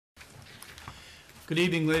Good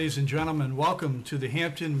evening, ladies and gentlemen. Welcome to the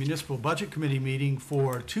Hampton Municipal Budget Committee meeting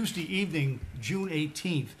for Tuesday evening, June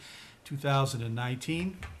 18th,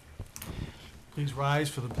 2019. Please rise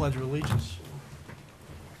for the Pledge of Allegiance.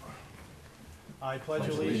 I pledge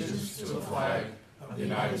allegiance to the flag of the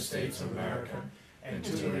United States of America and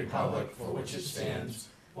to the republic for which it stands,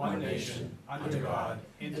 one nation, under God,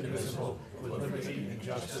 indivisible, with liberty and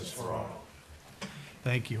justice for all.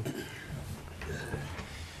 Thank you.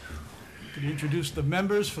 Could you introduce the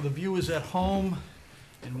members for the viewers at home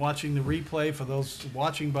and watching the replay? For those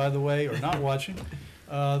watching, by the way, or not watching,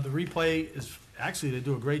 the replay is actually, they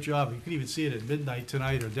do a great job. You can even see it at midnight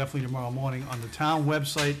tonight or definitely tomorrow morning on the town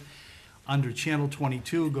website under Channel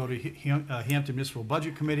 22. Go to Hampton Municipal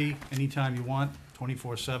Budget Committee anytime you want,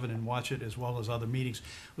 24/7, and watch it as well as other meetings.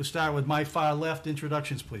 We'll start with my far left.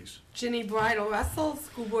 Introductions, please. Ginny Bridle Russell,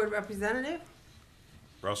 School Board Representative.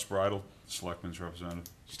 Russ Bridle, Selectmen's Representative.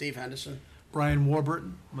 Steve Henderson. Brian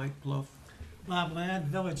Warburton. Mike Bluff. Bob Ladd,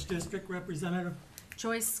 Village District Representative.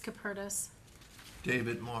 Joyce Capertis.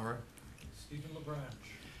 David Mara. Stephen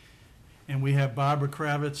LaBranche. And we have Barbara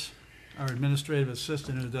Kravitz, our administrative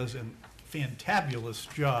assistant, who does a fantabulous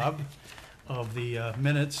job of the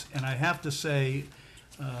minutes. And I have to say,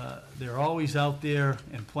 they're always out there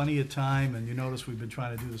and plenty of time, and you notice we've been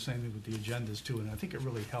trying to do the same thing with the agendas too, and I think it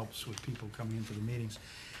really helps with people coming into the meetings.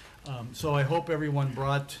 So I hope everyone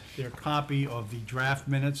brought their copy of the draft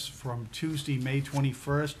minutes from Tuesday, May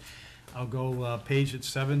 21st. I'll go page at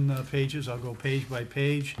 7 pages. I'll go page by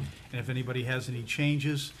page, and if anybody has any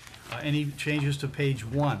changes to page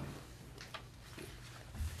 1,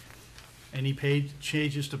 any page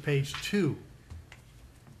changes to page 2,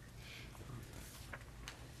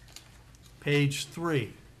 page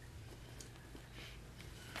 3,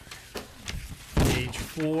 page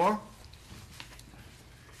 4,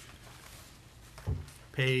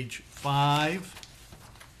 page 5,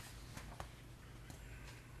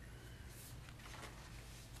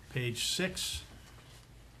 page 6,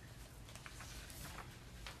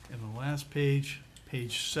 and the last page,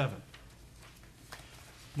 page 7.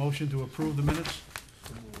 Motion to approve the minutes?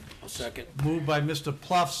 I'll second. Moved by Mr.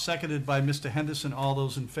 Pluff, seconded by Mr. Henderson. All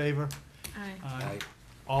those in favor? Aye. Aye.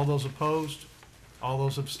 All those opposed? All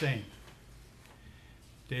those abstain?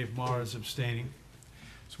 Dave Marr is abstaining.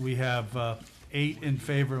 So we have 8 in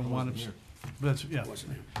favor and 1 abstain. Yeah,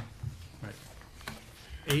 Wasn't it? right.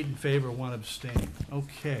 8 in favor, 1 abstaining.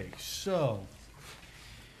 Okay, so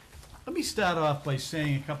let me start off by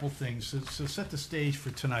saying a couple things to set the stage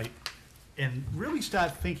for tonight and really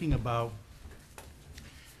start thinking about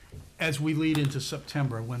as we lead into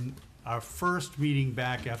September, when our first meeting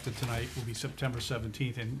back after tonight will be September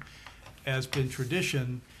 17th. And as been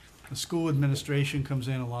tradition, the school administration comes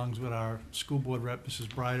in along with our school board rep, Mrs.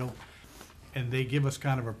 Bridle, and they give us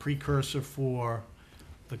kind of a precursor for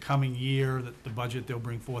the coming year, that the budget they'll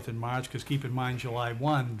bring forth in March, because keep in mind, July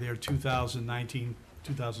 1, their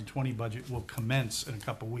 2019-2020 budget will commence in a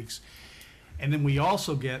couple weeks. And then we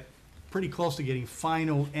also get pretty close to getting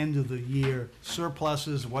final end of the year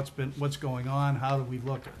surpluses, what's going on, how do we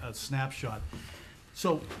look at a snapshot.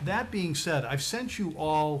 So that being said, I've sent you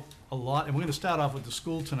all a lot, and we're gonna start off with the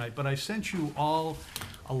school tonight, but I sent you all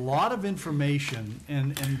a lot of information,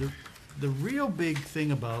 and the real big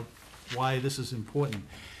thing about why this is important,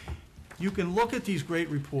 you can look at these great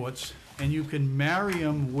reports and you can marry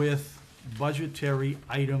them with budgetary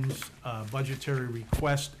items, budgetary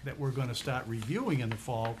requests that we're going to start reviewing in the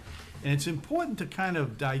fall. And it's important to kind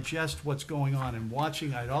of digest what's going on and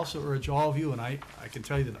watching. I'd also urge all of you, and I can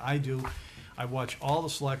tell you that I do, I watch all the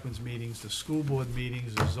selectmen's meetings, the school board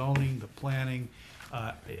meetings, the zoning, the planning.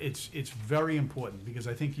 It's very important because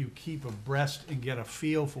I think you keep abreast and get a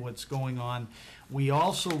feel for what's going on. We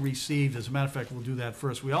also received, as a matter of fact, we'll do that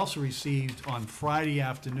first. We also received on Friday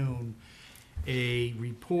afternoon a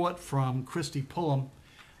report from Christy Pullum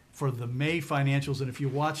for the May financials. And if you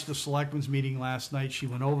watched the selectmen's meeting last night, she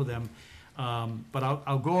went over them. But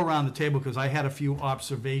I'll go around the table because I had a few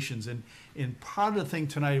observations. And part of the thing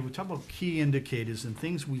tonight, we're talking about key indicators and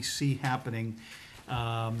things we see happening.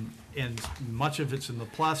 And much of it's in the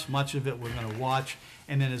plus, much of it we're going to watch.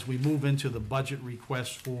 And then as we move into the budget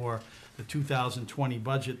request for the 2020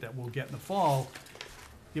 budget that we'll get in the fall,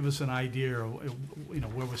 give us an idea of,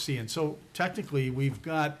 where we're seeing. So technically, we've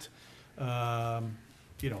got,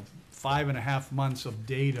 5.5 months of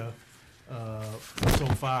data so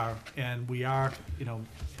far, and we are, going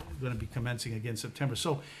to be commencing again September.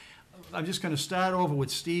 So I'm just going to start over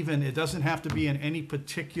with Stephen. It doesn't have to be in any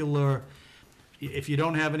particular. If you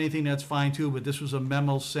don't have anything, that's fine too, but this was a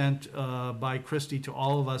memo sent by Christy to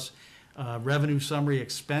all of us, revenue summary,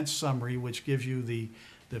 expense summary, which gives you the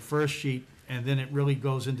first sheet, and then it really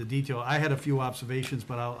goes into detail. I had a few observations,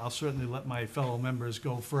 but I'll certainly let my fellow members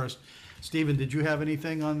go first. Stephen, did you have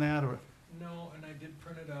anything on that, or? No, and I did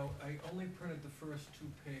print it out. I only printed the first 2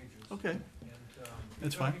 pages. Okay, And,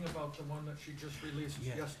 That's you're fine. talking about the one that she just released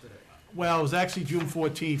Yeah. yesterday. well, it was actually June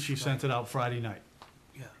 14th, she sent it out Friday night.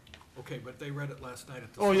 Yeah. Okay, but they read it last night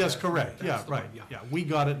at the. Oh, yes, Select. correct, That's yeah, the right, one, yeah, we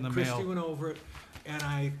got it in the Christie mail. went over it, and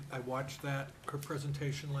I watched her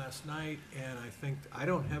presentation last night, and I think, I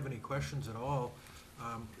don't have any questions at all.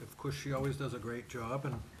 Of course, she always does a great job,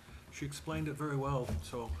 and she explained it very well,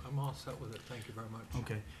 so I'm all set with it. Thank you very much.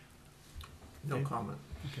 Okay, No Okay. comment.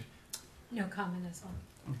 No comment as well.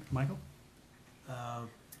 Michael?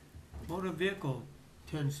 Motor vehicle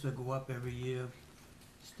tends to go up every year,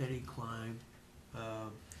 steady climb.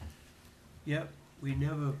 Yep, we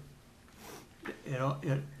never,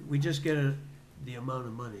 we just get the amount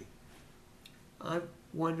of money. I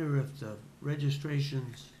wonder if the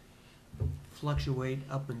registrations fluctuate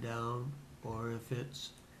up and down, or if it's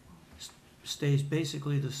stays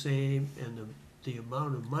basically the same, and the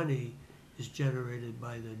amount of money is generated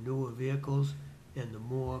by the newer vehicles and the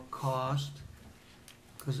more cost,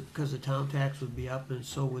 because the town tax would be up and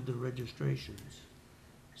so would the registrations.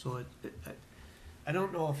 So I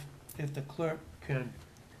don't know if the clerk can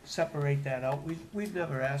separate that out. We've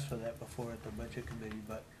never asked for that before at the budget committee,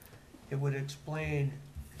 but it would explain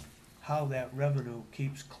how that revenue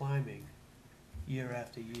keeps climbing year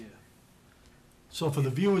after year. So for the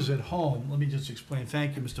viewers at home, let me just explain,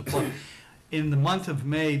 thank you, Mr. Plum. In the month of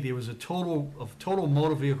May, there was total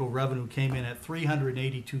motor vehicle revenue came in at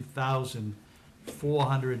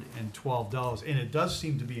 $382,412, and it does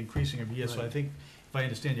seem to be increasing every year, so I Right. think, if I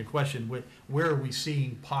understand your question, where are we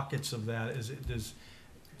seeing pockets of that?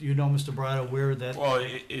 Do you know, Mr. Brado, where that? Well,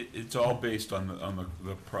 it's all based on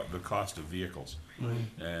the cost of vehicles. Right.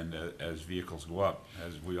 And as vehicles go up,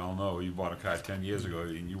 as we all know, you bought a car 10 years ago,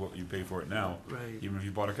 and you pay for it now. Right. Even if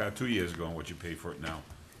you bought a car 2 years ago and what you pay for it now,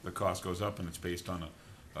 the cost goes up, and it's based on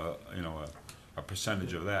a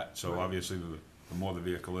percentage of that. So Right. obviously, the more the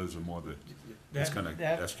vehicle is, the more it's gonna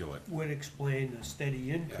That escalate. would explain the steady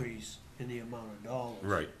increase in the amount of dollars.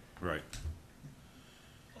 Right.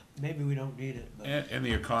 Maybe we don't need it, but. And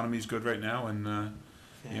the economy's good right now, and,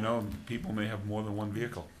 yeah. people may have more than one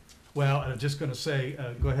vehicle. Well, I'm just gonna say,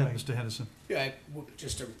 go ahead, Right. Mr. Henderson. Yeah,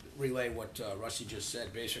 just to relay what Rusty just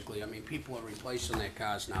said, basically, I mean, people are replacing their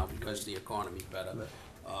cars now because the economy's better. Right.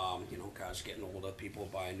 Cars getting older, people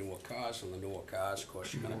buy newer cars, and the newer cars, of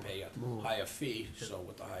course, you're gonna pay a More. higher fee, so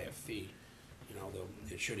with the higher fee,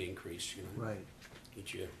 it should increase, Right,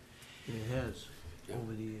 each year. and it has Yeah.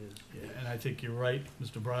 over the years. And I think you're right,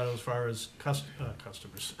 Mr. Brado, as far as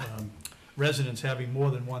customers, residents having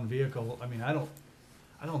more than one vehicle. I mean, I don't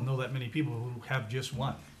know that many people who have just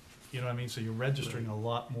one. You know what I mean? So you're registering a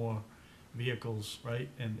lot more vehicles, right?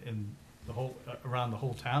 And the whole, around the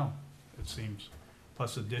whole town, it seems.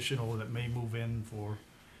 Plus additional that may move in for,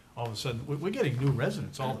 all of a sudden, we're getting new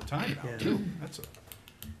residents all the time now, Yeah. too.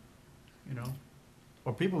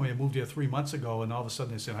 Or people may have moved here 3 months ago, and all of a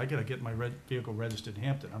sudden they say, I gotta get my vehicle registered in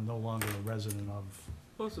Hampton. I'm no longer a resident of,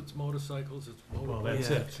 Plus, it's motorcycles, it's well, that's motorboats,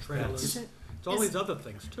 it. it's trailers, Is it, it's all these other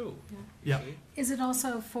things too. you Yeah. see? is it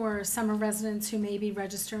also for summer residents who may be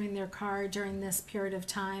registering their car during this period of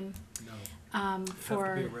time? No, have Um, to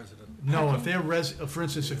for, be a resident. No, if they're for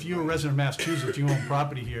instance, if you're a resident of Massachusetts, you own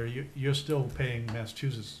property here, you're still paying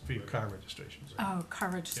Massachusetts for your car registrations. oh, car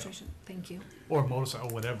registration, thank you. Or motorcycle,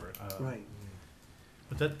 or whatever. Right.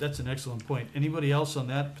 But that's an excellent point. Anybody else on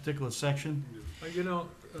that particular section?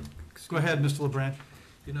 Go ahead, Mr. LeBranch.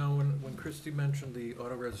 When Christie mentioned the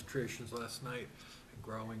auto registrations last night,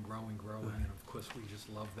 growing, and of course, we just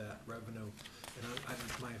love that revenue.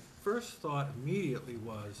 And my first thought immediately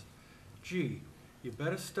was, gee, you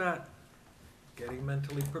better start getting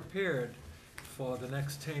mentally prepared for the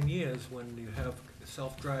next 10 years when you have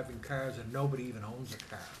self-driving cars and nobody even owns a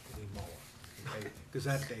car anymore. Okay? Because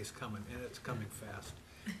that day's coming, and it's coming fast.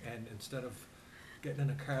 And instead of getting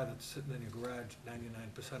in a car that's sitting in your garage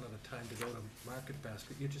 99% of the time to go to Market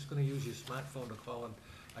Basket, you're just gonna use your smartphone to call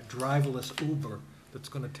a driverless Uber that's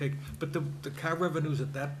gonna take, but the car revenues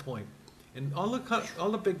at that point, and all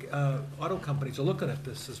the big auto companies are looking at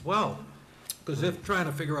this as well, because they're trying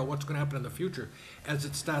to figure out what's gonna happen in the future as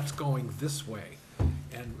it starts going this way.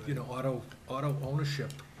 And, auto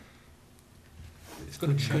ownership, it's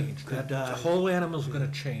gonna change. could The whole animal's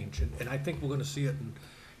gonna change, and I think we're gonna see it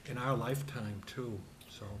in our lifetime too,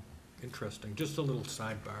 so, interesting. Just a little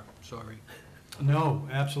sidebar, sorry. No,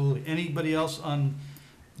 absolutely. Anybody else on,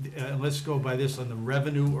 let's go by this, on the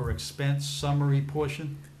revenue or expense summary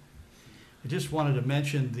portion? I just wanted to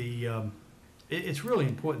mention it's really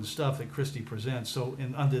important stuff that Christie presents. So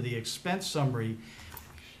under the expense summary,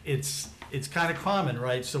 it's kind of common,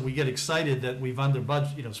 right? So we get excited that we've under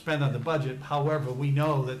budget, spent on the budget. However, we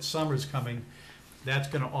know that summer's coming. That's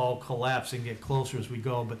gonna all collapse and get closer as we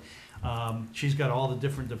go. But she's got all the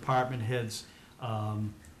different department heads,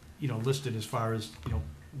 listed as far as,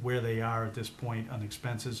 where they are at this point on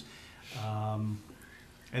expenses.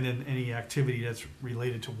 And then any activity that's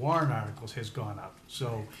related to warrant articles has gone up.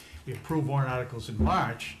 So we approved warrant articles in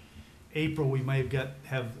March. April, we might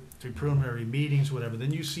have the preliminary meetings, whatever.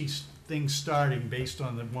 Then you see things starting based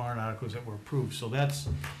on the warrant articles that were approved. So that's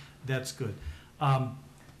good.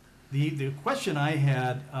 The question I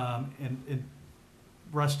had, and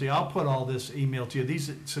Rusty, I'll put all this email to you,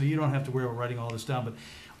 so you don't have to worry about writing all this down, but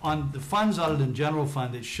on the funds other than general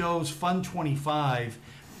fund, it shows Fund 25,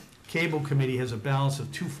 Cable Committee has a balance of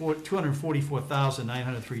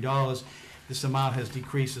 $244,903. This amount has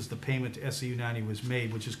decreased as the payment to SCU 90 was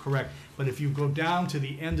made, which is correct. But if you go down to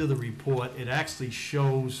the end of the report, it actually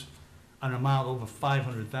shows an amount over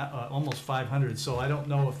 500, almost 500. So I don't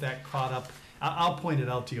know if that caught up. I'll point it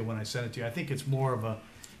out to you when I send it to you. I think it's more of a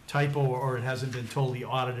typo, or it hasn't been totally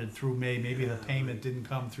audited through May. Maybe the payment didn't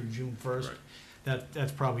come through June 1st. Right.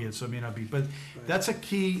 That's probably it, so it may not be, but that's a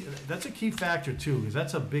key factor too, because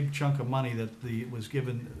that's a big chunk of money that was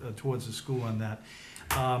given towards the school on that.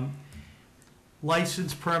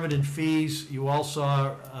 License, permit, and fees, you all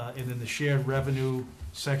saw, and in the shared revenue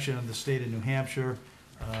section of the state of New Hampshire.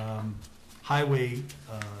 Highway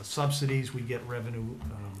subsidies, we get revenue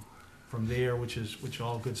from there, which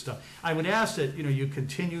all good stuff. I would ask that, you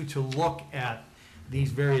continue to look at these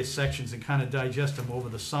various sections and kind of digest them over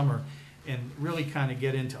the summer, and really kind of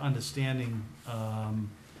get into understanding, the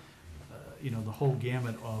whole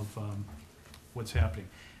gamut of what's happening.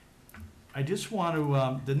 I just want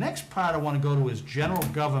to, the next part I want to go to is general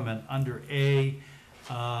government under A.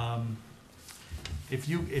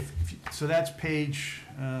 So that's page,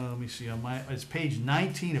 let me see, it's page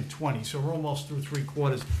 19 of 20, so we're almost through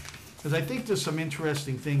 3/4. Because I think there's some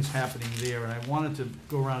interesting things happening there, and I wanted to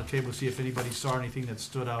go around the table and see if anybody saw anything that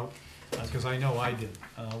stood out. Because I know I did.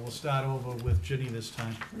 We'll start over with Ginny this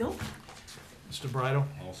time. Nope. Mr. Bridle?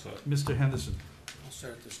 All set. Mr. Henderson? I'll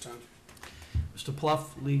start this time. Mr.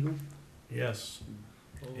 Pluff? Legal, Yes.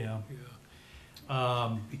 Oh, Yeah.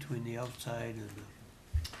 between the outside and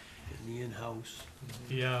the in-house.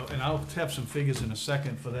 Yeah, and I'll have some figures in a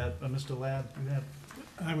second for that. Mr. Ladd, you have?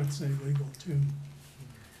 I would say legal too.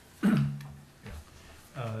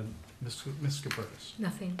 Ms. Capertis?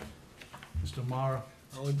 Nothing. Mr. Mara?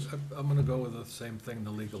 I'm gonna go with the same thing,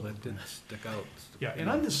 the legal, it did stick out. Yeah, and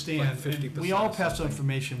understand, Like 50% and we all or passed on something.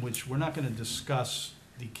 information, which we're not gonna discuss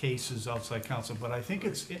the cases outside council, but I think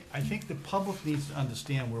I think the public needs to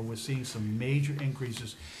understand where we're seeing some major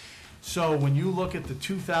increases. So when you look at the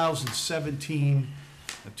 2017,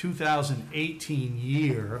 2018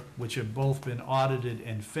 year, which have both been audited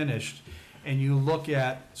and finished, and you look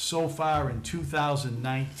at so far in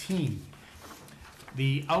 2019,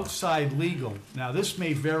 the outside legal, now this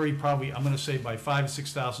may vary probably, I'm gonna say by $5,000 to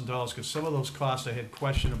 $6,000, because some of those costs I had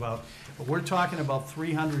question about, but we're talking about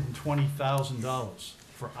 $320,000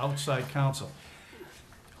 for outside counsel.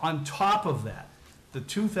 On top of that, the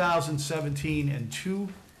 2017 and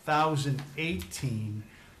 2018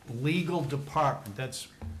 legal department, that's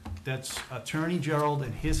Attorney Gerald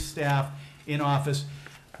and his staff in office,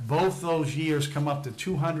 both those years come up to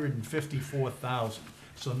 $254,000.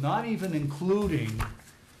 So not even including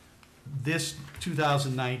this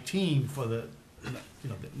 2019 for the,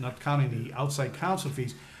 not counting the outside counsel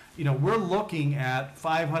fees, we're looking at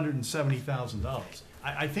 $570,000.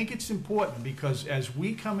 I think it's important because as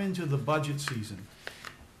we come into the budget season,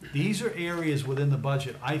 these are areas within the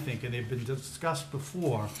budget, I think, and they've been discussed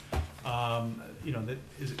before,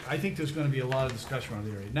 I think there's gonna be a lot of discussion around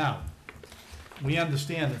the area. Now, we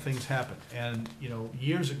understand that things happen, and,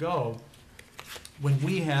 years ago, when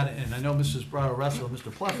we had, and I know Mrs. Russell and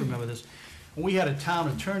Mr. Pluff remember this, when we had a town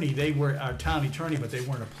attorney, they were our town attorney, but they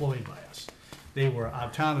weren't employed by us. They were our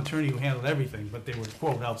town attorney who handled everything, but they were,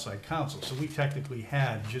 quote, outside counsel. So we technically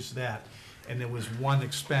had just that, and there was one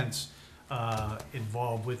expense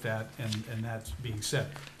involved with that, and that's being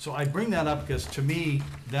said. So I bring that up because to me,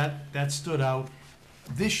 that stood out.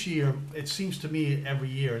 This year, it seems to me every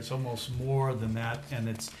year, it's almost more than that,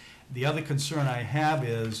 and the other concern I have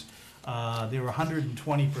is, they were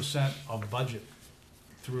 120% of budget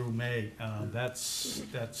through May. That's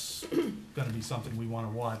gonna be something we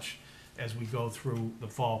wanna watch as we go through the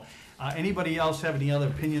fall. Anybody else have any other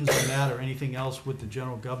opinions on that or anything else with the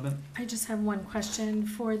general government? I just have one question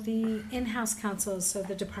for the in-house counsel, so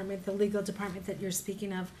the legal department that you're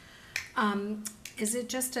speaking of. Is it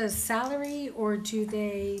just a salary, or do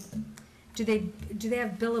they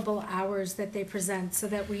have billable hours that they present so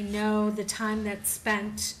that we know the time that's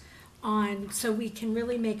spent on, so we can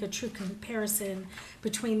really make a true comparison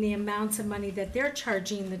between the amounts of money that they're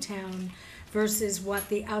charging the town versus what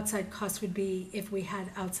the outside cost would be if we had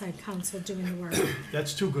outside counsel doing the work?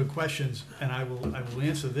 That's two good questions, and I will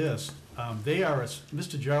answer this.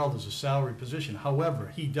 Mr. Gerald is a salary position.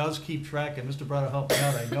 However, he does keep track, and Mr. Brother helped me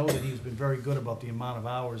out. I know that he's been very good about the amount of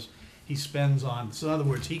hours he spends on. So in other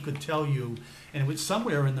words, he could tell you, and it was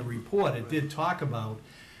somewhere in the report, it did talk about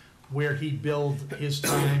where he billed his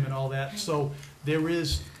time and all that. So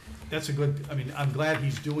that's a good, I mean, I'm glad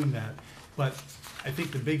he's doing that. But I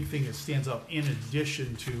think the big thing that stands out in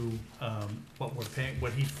addition to what we're paying,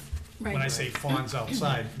 when I say fawns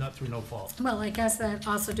outside, not through no fault. Well, I guess that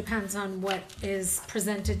also depends on what is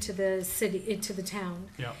presented to the city, to the town.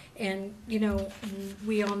 Yeah. And,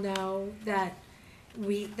 we all know that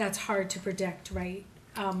that's hard to predict, right?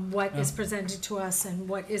 What is presented to us and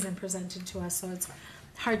what isn't presented to us, so it's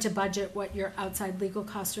hard to budget what your outside legal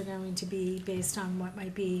costs are going to be based on what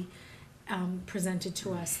might be presented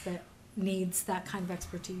to us that needs that kind of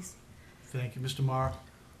expertise. Thank you. Mr. Mara?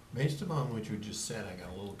 Based upon what you just said, I got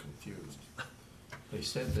a little confused. They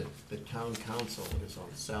said that the town council is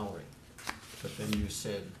on salary, but then you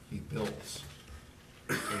said he bills,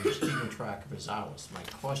 and he's keeping track of his hours. My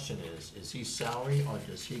question is he salary, or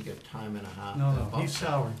does he get time and a half? No, above he's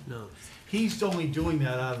salary. No. He's only doing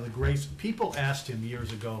that out of the grace. People asked him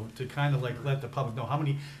years ago to kind of like let the public know how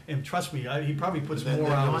many, and trust me, he probably puts Then more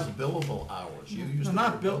they're hours. not billable hours. You No, used the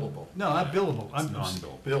not word bill, billable. no, not billable. It's I'm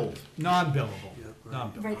non-billable. Billed. non-billable. Yeah,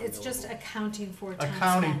 Non-billable. Right, it's just accounting for time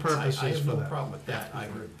Accounting spent. purpose. I have for no that. problem with that. I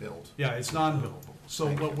heard billed. Yeah, it's non-billable. So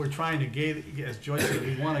Thank what you. we're trying to gather, as Joyce said,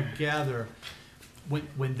 we want to gather,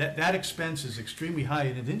 when that expense is extremely high,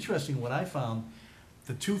 and it's interesting what I found,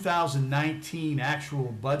 the 2019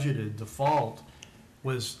 actual budgeted default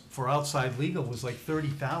was, for outside legal, was like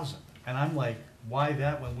 30,000. And I'm like, why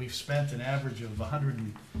that when we've spent an average of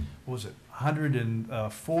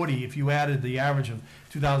 140, if you added the average of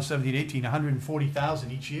 2017-18,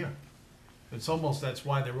 140,000 each year. It's almost, that's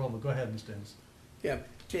why they're over. Go ahead, Mr. Ennis. Yeah,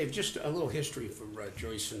 Dave, just a little history for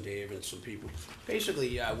Joyce and Dave and some people.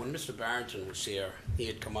 Basically, when Mr. Barrington was here, he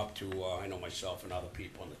had come up to, I know myself and other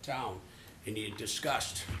people in the town, and he had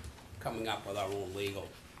discussed coming up with our own legal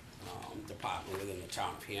department within the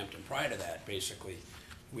town of Hampton. Prior to that, basically,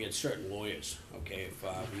 we had certain lawyers, okay? If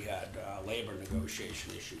we had labor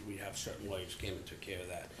negotiation issues, we'd have certain lawyers came and took care of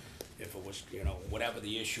that. If it was, whatever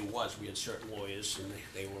the issue was, we had certain lawyers, and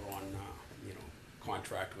they were on,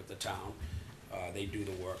 contract with the town. They do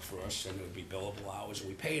the work for us, and it would be billable hours, and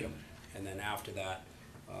we paid them. And then after that,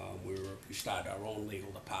 we started our own legal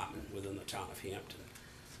department within the town of Hampton.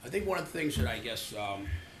 I think one of the things that I guess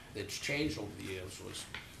that's changed over the years was,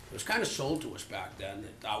 it was kind of sold to us back then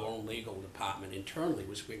that our own legal department internally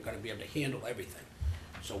was going to be able to handle everything.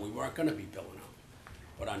 So we weren't going to be billing out.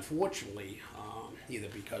 But unfortunately, either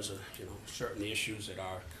because of certain issues that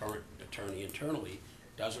our current attorney internally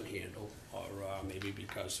doesn't handle, or maybe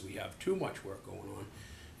because we have too much work going on,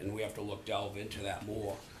 and we have to delve into that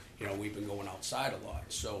more. We've been going outside a lot.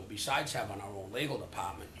 So besides having our own legal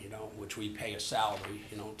department, which we pay a salary,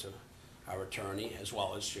 to our attorney, as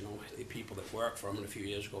well as, the people that work for him. And a few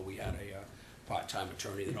years ago, we had a part-time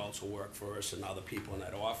attorney that also worked for us, and other people in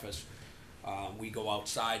that office. We go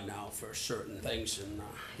outside now for certain things, and,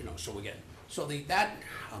 so we get, so that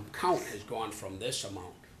count has gone from this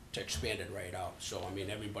amount to expanded right out. So, I mean,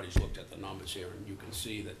 everybody's looked at the numbers here, and you can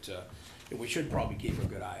see that we should probably keep a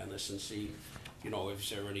good eye on this and see, if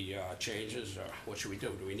there are any changes, or what should we do?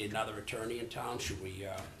 Do we need another attorney in town? Should we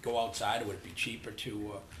go outside? Would it be cheaper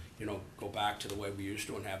to, go back to the way we used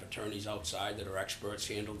to and have attorneys outside that are experts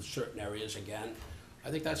handle certain areas again?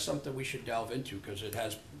 I think that's something we should delve into, because it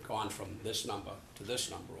has gone from this number to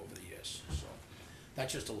this number over the years. So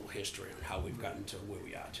that's just a little history on how we've gotten to where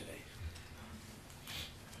we are today.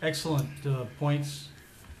 Excellent points,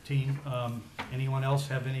 team. Anyone else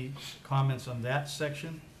have any comments on that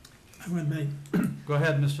section? I would make Go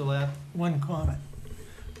ahead, Mr. Ladd. one comment.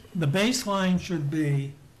 The baseline should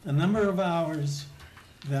be the number of hours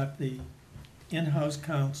that the in-house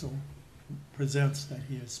counsel presents that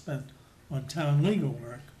he has spent on town legal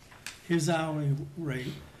work, his hourly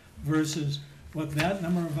rate versus what that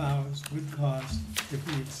number of hours would cost if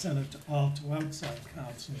we had sent it all to outside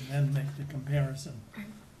counsel and then make the comparison.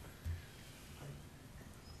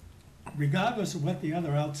 Regardless of what the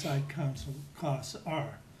other outside counsel costs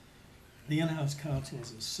are, the in-house counsel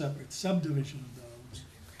is a separate subdivision of those.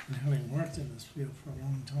 And having worked in this field for a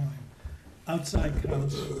long time, outside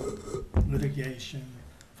counsel, litigation,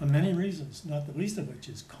 for many reasons, not the least of which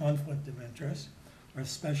is conflict of interest or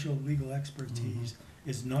special legal expertise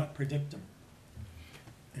is not predictable.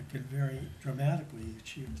 It can vary dramatically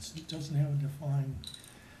each year. It doesn't have a defined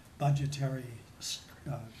budgetary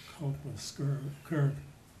curve.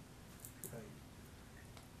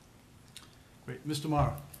 Great, Mr.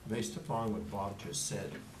 Morrow. Based upon what Bob just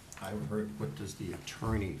said, I heard, what does the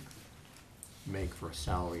attorney make for a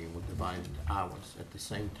salary, and we'll divide into hours. At the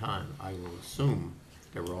same time, I will assume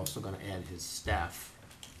that we're also gonna add his staff,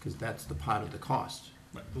 because that's the part of the cost.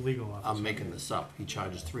 The legal officer. I'm making this up. He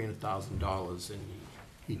charges $300,000 and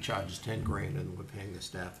he charges 10 grand, and we're paying the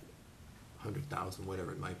staff 100,000,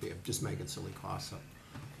 whatever it might be. I'm just making silly costs up.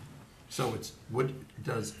 So it's, what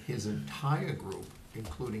does his entire group,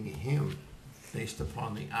 including him, based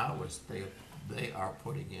upon the hours they are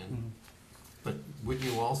putting in? But would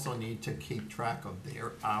you also need to keep track of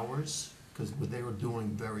their hours? Because they were doing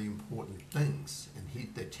very important things,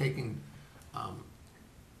 and they're taking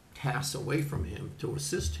tasks away from him to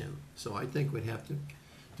assist him. So I think we'd have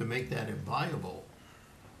to make that a viable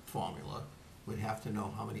formula, we'd have to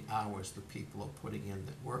know how many hours the people are putting in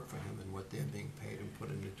that work for him and what they're being paid, and put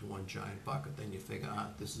it into one giant bucket. Then you figure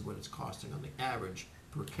out this is what it's costing on the average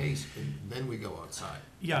per case, and then we go outside.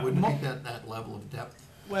 Yeah, Wouldn't it be that level of depth?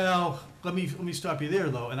 Well, let me stop you there,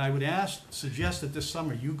 though, and I would suggest that this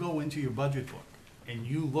summer you go into your budget book and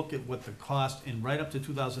you look at what the cost, and right up to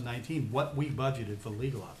 2019, what we budgeted for the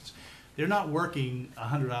legal office. They're not working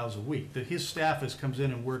 100 hours a week. His staff comes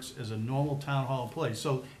in and works as a normal town hall employee.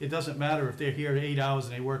 So it doesn't matter if they're here 8 hours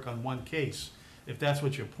and they work on one case, if that's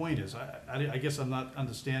what your point is. I guess I'm not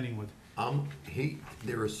understanding what.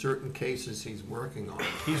 There are certain cases he's working on.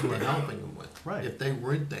 He's we're working. helping him with. Right. If they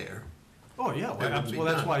weren't there, Oh, yeah, that would be well,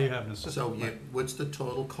 that's done. why you have an assistant. So Right. what's the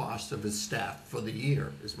total cost of his staff for the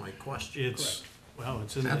year, is my question. It's, well,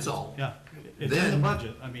 it's in. That's all. Yeah, it's in the Then-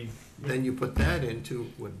 budget, I mean. Then you put that into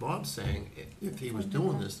what Bob's saying, if he was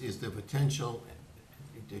doing this, is the potential,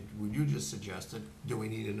 what you just suggested, do we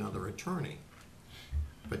need another attorney?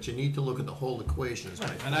 But you need to look at the whole equation.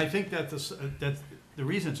 Right, and I think that the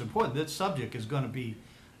reason it's important, that subject is gonna be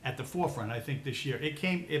at the forefront, I think, this year.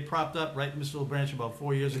 It propped up, right, Mr. LeBranch, about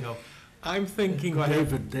 4 years ago. I'm thinking, Go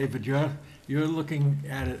ahead. David, you're looking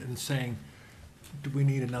at it and saying, do we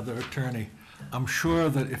need another attorney? I'm sure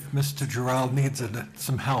that if Mr. Gerald needs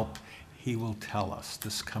some help, he will tell us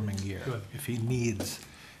this coming year. Good. If he needs,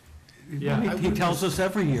 Yeah. he tells us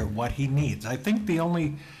every year what he needs. I think the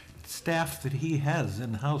only staff that he has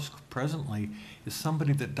in-house presently is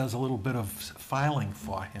somebody that does a little bit of filing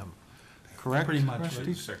for him, correct? Pretty much, Rusty?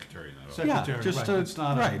 right. Secretary, not all. Secretary, Yeah, just right, a, it's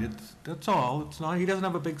not a- right, that's all. It's not, he doesn't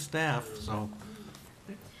have a big staff, so.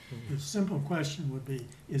 The simple question would be,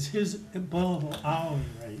 is his billable hourly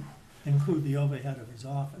rate include the overhead of his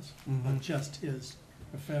office, or Mhm. just his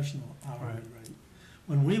professional hourly Right. rate?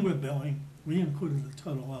 When we were billing, we included the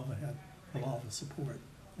total overhead of all the support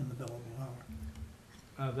in the billable hour.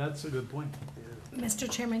 That's a good point. Mr.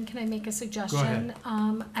 Chairman, can I make a suggestion?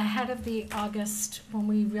 Ahead of the August, when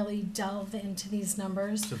we really delve into these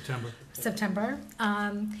numbers, September,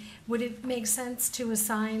 would it make sense to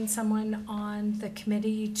assign someone on the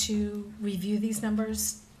committee to review these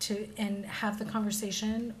numbers and have the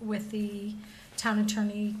conversation with the town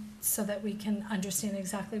attorney so that we can understand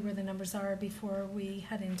exactly where the numbers are before we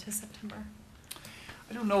head into September?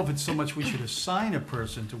 I don't know if it's so much we should assign a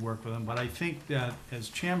person to work with them, but I think that as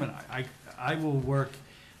chairman, I will work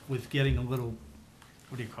with getting a little,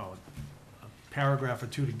 what do you call it? A paragraph or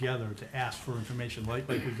two together to ask for information, like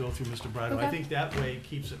we go through Mr. Bridle. I Okay. think that way it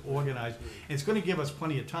keeps it organized. And it's gonna give us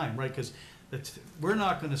plenty of time, right? Because we're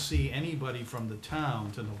not gonna see anybody from the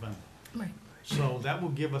town to November. Right. So that will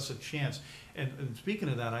give us a chance. And speaking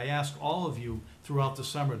of that, I ask all of you throughout the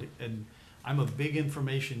summer, and I'm a big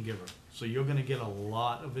information giver. So you're gonna get a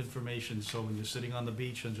lot of information, so when you're sitting on the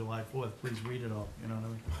beach on July 4th, please read it all, you know what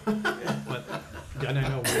I mean? But, and I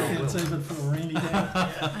know we all Can't will. save it for a rainy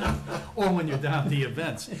day. Or when you're down at the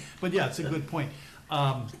events. But yeah, it's a good point.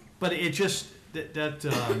 But it just,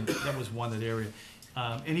 that was one area.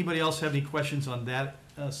 Anybody else have any questions on that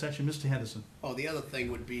section? Mr. Henderson? Oh, the other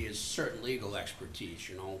thing would be is certain legal expertise,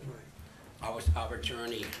 you know? Our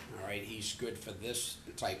attorney, all right, he's good for this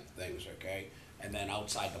type of things, okay? And then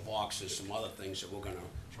outside the box, there's some other things that we're gonna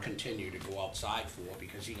continue to go outside for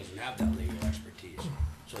because he doesn't have that legal expertise.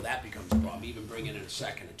 So that becomes a problem, even bringing in a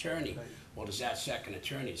second attorney. Well, does that second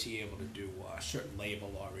attorney, is he able to do certain labor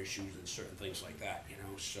law issues and certain things like that, you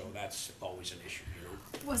know? So that's always an issue, you know,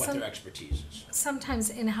 Well, what their expertise is. Sometimes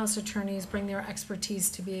in-house attorneys bring their expertise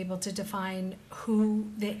to be able to define who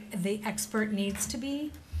the expert needs to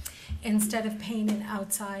be. instead of paying an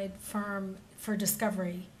outside firm for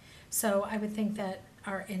discovery. So I would think that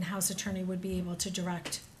our in-house attorney would be able to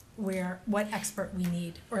direct what expert we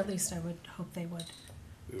need, or at least I would hope they would.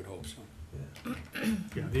 We would hope so.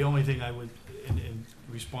 Yeah, the only thing I would, in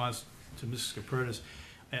response to Mrs. Capertis,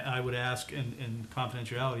 I would ask in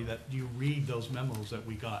confidentiality that you read those memos that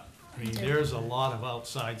we got. I mean, did. there's a lot of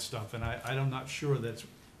outside stuff, and I'm not sure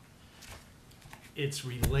it's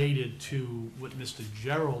related to what Mr.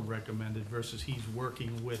 Gerald recommended versus he's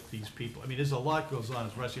working with these people. I mean, there's a lot goes on,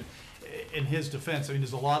 as Rusty, in his defense, I mean,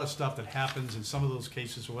 there's a lot of stuff that happens in some of those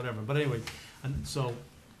cases or whatever. But anyway, and so,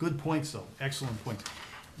 good points though, excellent points.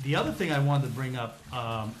 The other thing I wanted to bring up,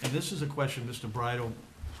 and this is a question, Mr. Bridle,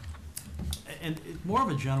 and it's more of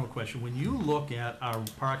a general question. When you look at our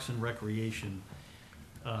Parks and Recreation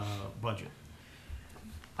budget,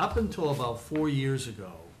 up until about 4 years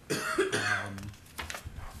ago,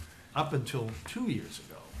 up until 2 years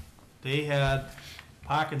ago, they had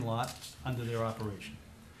parking lots under their operation.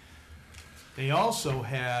 They also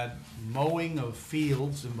had mowing of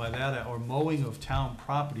fields, and by that, or mowing of town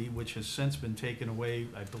property, which has since been taken away,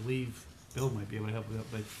 I believe, Bill might be able to help with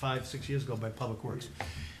that, like 5, 6 years ago by Public Works.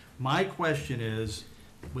 My question is,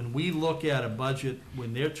 when we look at a budget,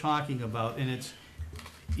 when they're talking about, and it's,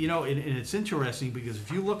 you know, and it's interesting, because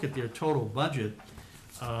if you look at their total budget,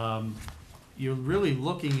 you're really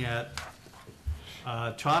looking at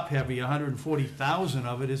top-heavy, 140,000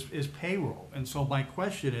 of it is payroll. And so my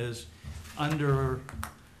question is, under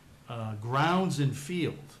grounds and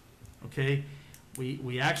field, okay,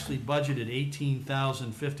 we actually budgeted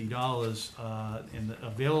 $18,050, and the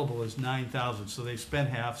available is $9,000, so they spent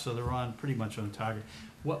half, so they're on, pretty much on target.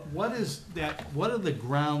 What is that, what are the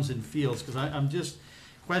grounds and fields? Because I'm just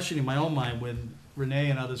questioning in my own mind, when Renee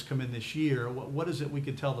and others come in this year, what is it we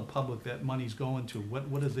can tell the public that money's going to?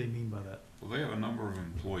 What does they mean by that? Well, they have a number of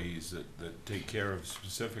employees that take care of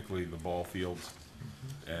specifically the ball fields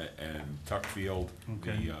and tuck field,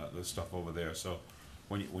 Okay. the stuff over there. So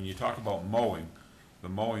when you talk about mowing, the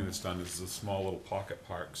mowing that's done is the small little pocket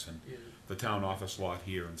parks and the town office lot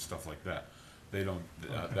here and stuff like that. They don't,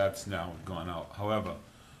 that's now gone out. However,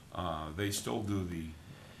 they still do the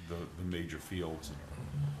major fields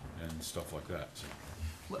and stuff like that. So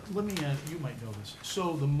Let me ask, you might know this.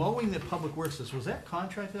 So the mowing that Public Works does, was that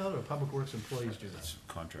contracted out, or Public Works employees do that? that's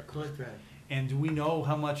contract. Contract. And do we know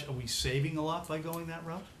how much, are we saving a lot by going that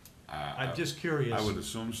route? I'm just curious. I would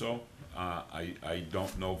assume so. I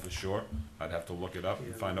don't know for sure. I'd have to look it up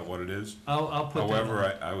and find out what it is. I'll put that.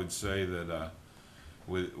 However, I would say that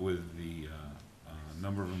with the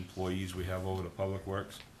number of employees we have over to Public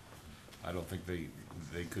Works, I don't think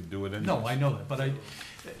they could do it anyways. No, I know that, but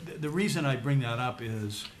the reason I bring that up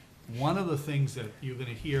is, one of the things that you're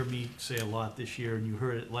gonna hear me say a lot this year, and you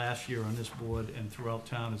heard it last year on this board and throughout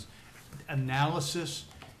town, is analysis,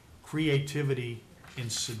 creativity,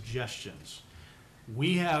 and suggestions.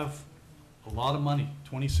 We have a lot of money,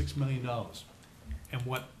 $26 million. And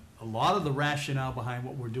what a lot of the rationale behind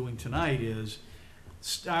what we're doing tonight is,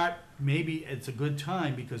 start, maybe it's a good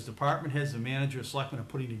time, because department heads, the manager, selectmen are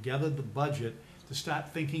putting together the budget, to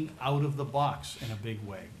start thinking out of the box in a big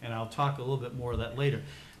way. And I'll talk a little bit more of that later,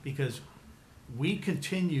 because we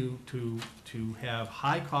continue to have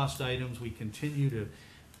high-cost items, we continue to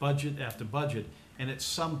budget after budget, and at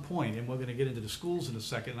some point, and we're gonna get into the schools in a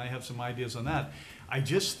second, and I have some ideas on that, I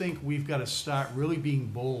just think we've gotta start really being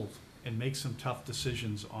bold and make some tough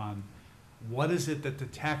decisions on what is it that the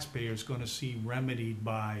taxpayer is gonna see remedied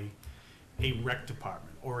by a rec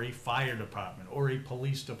department, or a fire department, or a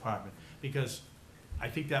police department, because I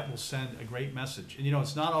think that will send a great message. And you know,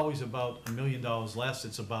 it's not always about $1 million less,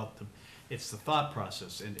 it's about it's the thought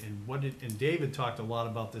process. And David talked a lot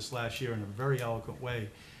about this last year in a very eloquent way,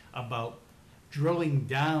 about drilling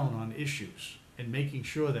down on issues and making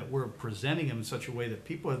sure that we're presenting them in such a way that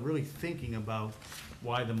people are really thinking about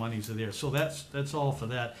why the monies are there. So that's all for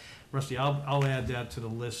that. Rusty, I'll add that to the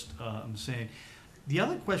list. I'm saying. The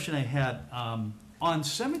other question I had, on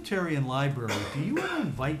cemetery and library, do you ever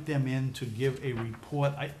invite them in to give a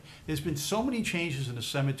report? There's been so many changes in the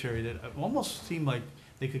cemetery that it almost seemed like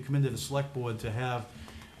they could come into the select board to have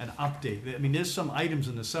an update. I mean, there's some items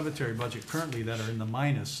in the cemetery budget currently that are in the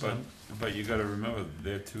minus. But you gotta remember,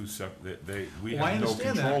 they're two separate, we Well, I have no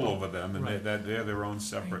understand that, control but- over them, and right. they're their own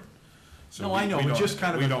separate. So No, I know, it's just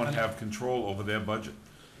kind of we a- don't have control over their budget.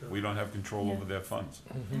 We don't have control over their funds.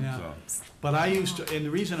 Yeah. So, But I used to, and the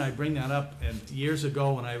reason I bring that up, and years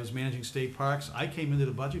ago when I was managing state parks, I came into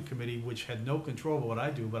the budget committee, which had no control over what I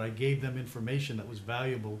do, but I gave them information that was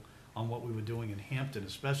valuable on what we were doing in Hampton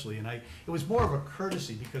especially, and it was more of a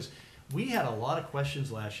courtesy, because we had a lot of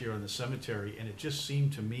questions last year on the cemetery, and it just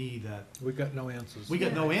seemed to me that We got no answers. we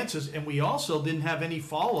got no answers, and we also didn't have any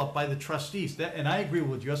follow-up by the trustees. That, and I agree with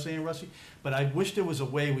what you're saying, Rusty, but I wish there was a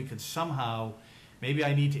way we could somehow, maybe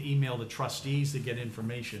I need to email the trustees to get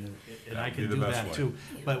information, and I That'd can be do the best that way. too.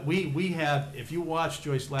 But we had, if you watched,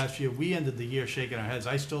 Joyce, last year, we ended the year shaking our heads.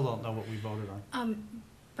 I still don't know what we voted on.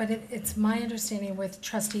 But it's my understanding with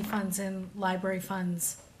trustee funds and library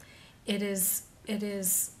funds, it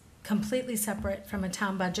is completely separate from a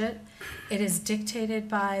town budget. It is dictated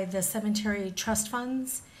by the cemetery trust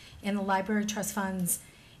funds and the library trust funds,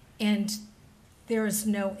 and there is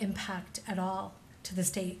no impact at all to the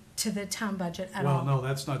state, to the town budget at all. Well, no,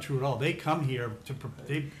 that's not true at all. They come here to,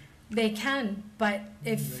 They can, but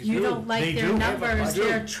if They you do. don't like They their do. numbers, They do.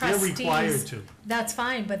 their They're trustees. required to. That's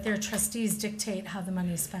fine, but their trustees dictate how the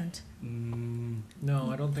money is spent.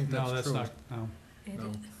 No, I don't think no, that's that's true. not, no. It-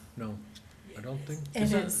 No, no, I don't think.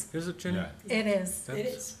 It is. Is it, Jenny? Yeah. It is.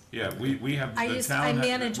 That's- Yeah, we have, I the used, town, I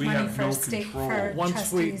manage we money have for no state, control. for Once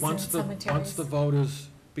we, trustees and once cemeteries. the voters,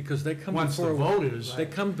 because they come Once the before, voters, they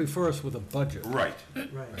come before us with a budget. Right,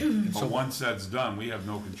 Right. but once that's done, we have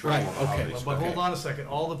no control Right, over how okay. they but spend hold it. on a second,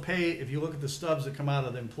 all the pay, if you look at the stubs that come out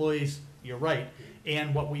of the employees, you're right,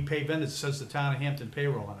 and what we pay vendors, it says the town of Hampton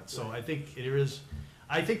payroll on it, so I think it is,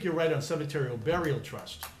 I think you're right on cemetery burial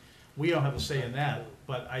trust. We don't have a say in that,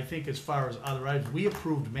 but I think as far as other items, we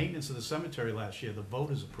approved maintenance of the cemetery last year, the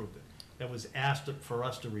voters approved it. That was asked for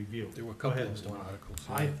us to review. There were a Go couple ahead, of Mr. warrant Martin. articles.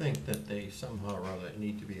 I think that they somehow or other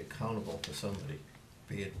need to be accountable to somebody,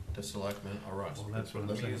 be it the selectmen or us. Well, that's what I'm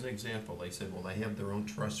Let me saying. use an example. They said, well, they have their own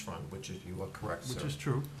trust fund, which is, you are correct, sir. Which is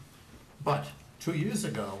true. But 2 years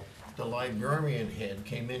ago, the librarian head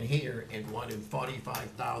came in here and wanted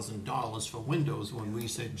 $45,000 for windows when we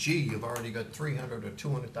said, gee, you've already got $300,000 or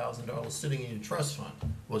 $200,000 sitting in your trust fund.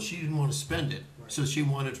 Well, she didn't want to spend it, so she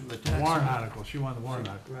wanted from the tax. Warrant article, she wanted the warrant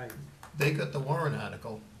article. Right. They got the warrant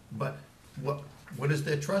article, but what is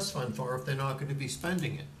their trust fund for if they're not gonna be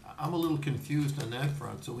spending it? I'm a little confused on that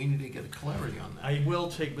front, so we need to get a clarity on that. I will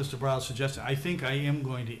take Mr. Brown's suggestion. I think I am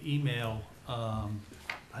going to email, I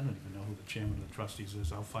don't even know who the chairman of the trustees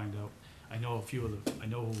is. I'll find out. I know a few of the, I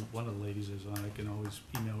know who one of the ladies is on. I can always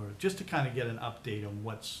email her, just to kind of get an update on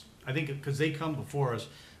what's, I think, because they come before us.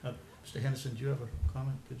 Mr. Henderson, do you have a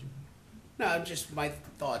comment? Did you? No, just my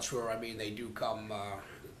thoughts were, I mean, they do come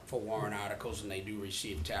for warrant articles and they do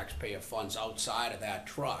receive taxpayer funds outside of that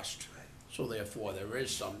trust. So therefore, there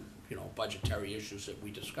is some, budgetary issues that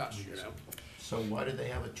we discussed, So why do they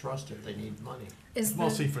have a trust if they need money? Is the-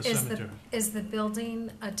 Mostly for is the- cemetery. Is the building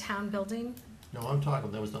a town building? No, I'm talking,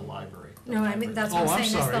 that was the library. The No, I mean, library. that's what Oh, I'm I'm saying,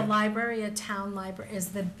 is the sorry. library a town library, is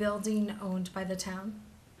the building owned by the town?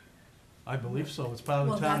 I believe so. It's part of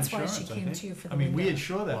Well, the town that's why insurance, she I came think. to you for I the mean, we window.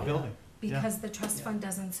 insure that Wow. building. Yeah. Because the trust fund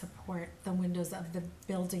doesn't support the windows of the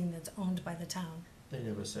building that's owned by the town. They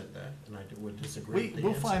never said that, and I would disagree with the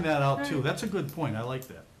We'll answer. find that out too. Alright. That's a good point. I like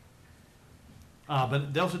that.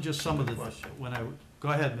 But those are just some of the, Question. go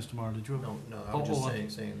ahead, Mr. Martin, did you have? No, Oh, I'm just oh,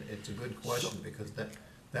 saying, it's a good question, because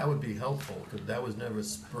that would be helpful, because that was never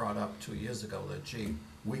brought up 2 years ago, that, gee,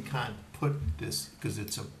 we can't put this, because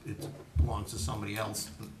it belongs to somebody else,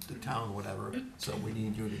 the town, whatever, so we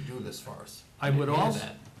need you to do this for us. I would didn't hear also,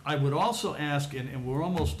 that. I would also ask, and we're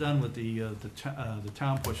almost done with the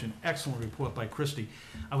town push, an excellent report by Christie.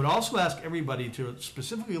 I would also ask everybody to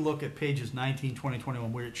specifically look at pages 19, 20,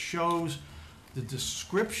 21, where it shows the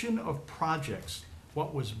description of projects,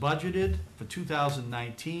 what was budgeted for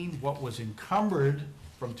 2019, what was encumbered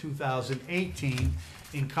from 2018,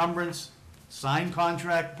 encumbrance, signed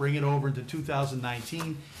contract, bring it over into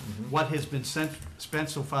 2019, what has been spent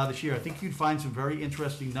so far this year. I think you'd find some very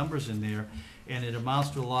interesting numbers in there, and it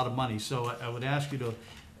amounts to a lot of money. So I would ask you to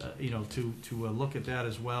look at that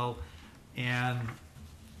as well. And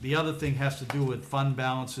the other thing has to do with fund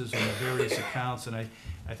balances and the various accounts, and I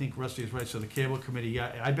think Rusty is right, so the cable committee,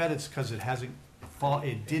 yeah, I bet it's because it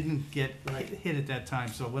didn't get hit at that time,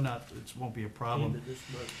 so it won't be a problem. End of this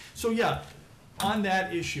month. So, yeah, on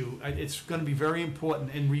that issue, it's gonna be very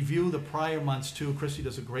important, and review the prior months too. Christie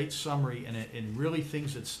does a great summary, and really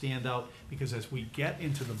things that stand out, because as we get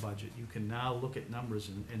into the budget, you can now look at numbers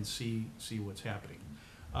and see what's happening.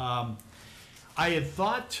 I had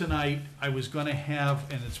thought tonight I was gonna have,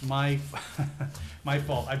 and it's my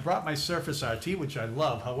fault, I brought my Surface RT, which I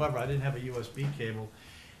love, however, I didn't have a USB cable,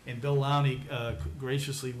 and Bill Lowney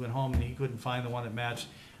graciously went home and he couldn't find the one that matched,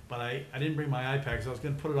 but I didn't bring my iPad, because I was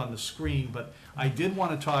gonna put it on the screen, but I did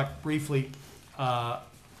wanna talk briefly a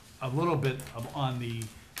little bit on the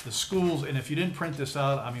schools, and if you didn't print this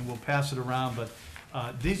out, I mean, we'll pass it around, but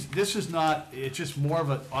This is not, it's just more of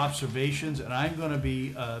an observations, and I'm gonna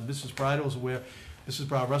be, Mrs. Bridle is aware, Mrs.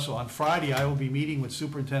 Bridle Russell, on Friday, I will be meeting with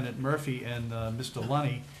Superintendent Murphy and Mr.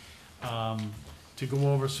 Lunny to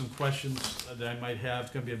go over some questions that I might have.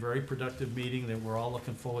 It's gonna be a very productive meeting, that we're all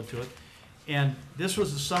looking forward to it. And this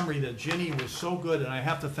was a summary that Ginny was so good, and I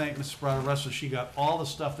have to thank Mrs. Bridle Russell, she got all the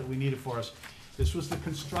stuff that we needed for us. This was the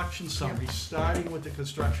construction summary, starting with the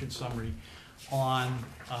construction summary on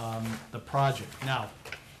the project. Now,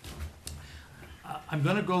 I'm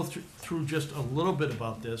gonna go through just a little bit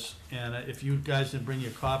about this, and if you guys didn't bring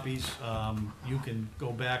your copies, you can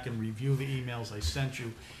go back and review the emails I sent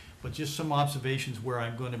you. But just some observations where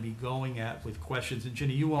I'm gonna be going at with questions. And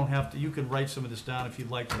Ginny, you won't have to, you can write some of this down if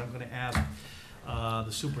you'd like, but I'm gonna ask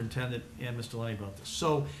the superintendent and Mr. Lunny about this.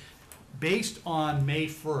 So, based on May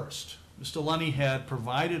 1st, Mr. Lunny had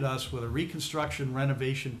provided us with a reconstruction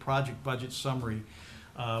renovation project budget summary,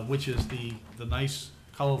 which is the nice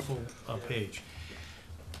colorful page.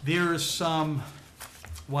 There's some,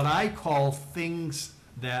 what I call things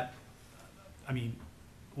that, I mean,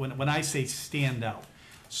 when I say stand out.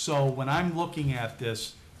 So when I'm looking at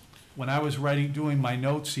this, when I was doing my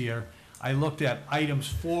notes here, I looked at items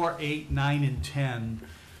 4, 8, 9, and 10,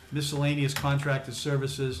 miscellaneous contracted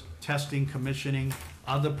services, testing, commissioning,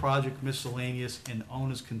 other project miscellaneous, and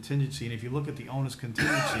owner's contingency. And if you look at the owner's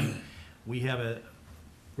contingency, we have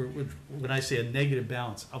when I say a negative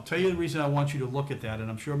balance. I'll tell you the reason I want you to look at that, and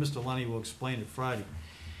I'm sure Mr. Lunny will explain it Friday.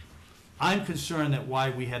 I'm concerned that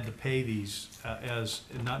why we had to pay these as,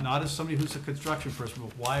 not as somebody who's a construction person,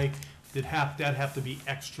 but why did that have to be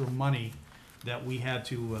extra money that we had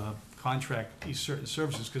to contract these certain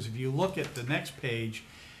services? Because if you look at the next page,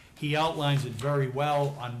 he outlines it very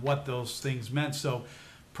well on what those things meant. So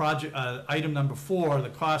item number 4, the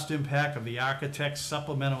cost impact of the architect's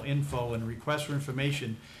supplemental info and request for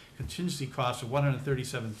information contingency cost of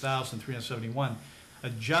 $137,371.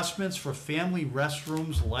 Adjustments for family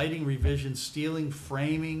restrooms, lighting revisions, steel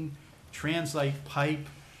framing, translite pipe.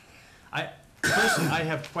 Personally, I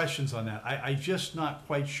have questions on that. I just not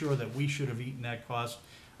quite sure that we should have eaten that cost.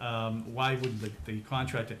 Why would the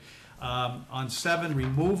contractor? On 7,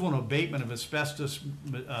 removal and abatement of asbestos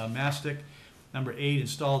mastic. Number 8,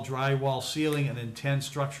 install drywall ceiling, and then 10,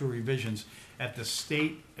 structural revisions at the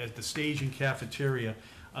stage and cafeteria.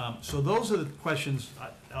 So those are the questions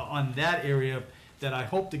on that area that I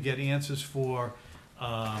hope to get answers for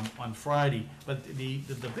on Friday. But the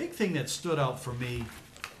big thing that stood out for me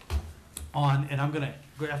and I'm gonna,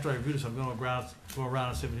 after I review this, I'm gonna go around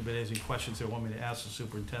and see if anybody has any questions they want me to ask the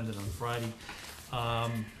superintendent on Friday.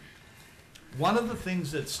 One of the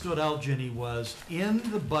things that stood out, Ginny, was in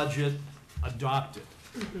the budget adopted,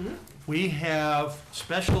 we have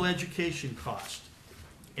special education cost,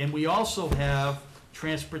 and we also have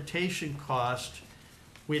transportation cost,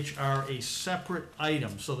 which are a separate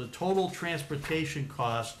item. So the total transportation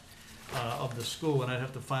cost of the school, and I'd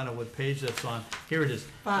have to find out what page that's on. Here it is.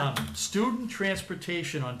 Student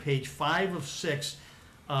transportation on page 5 of 6.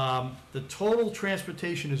 The total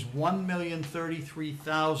transportation is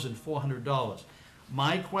 $1,033,400.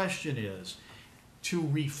 My question is, to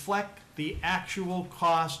reflect the actual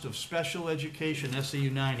cost of special education,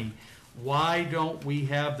 SAU 90, why don't we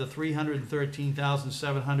have the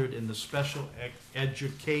 $313,700 in the special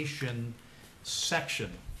education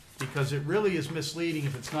section? Because it really is misleading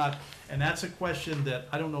if it's not, and that's a question that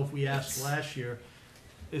I don't know if we asked last year.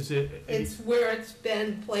 Is it? It's where it's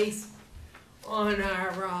been placed on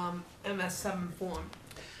our MS7 form.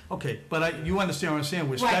 Okay, but you understand what I'm saying,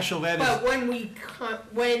 with Right, special ed is. But when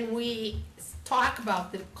we talk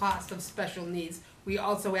about the cost of special needs, we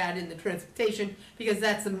also add in the transportation, because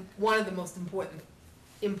that's one of the most important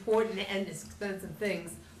and expensive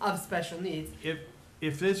things of special needs.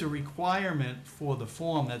 If there's a requirement for the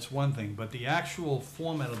form, that's one thing, but the actual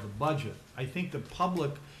format of the budget, I think the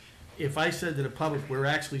public, if I said to the public, we're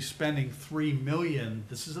actually spending $3 million,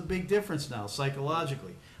 this is a big difference now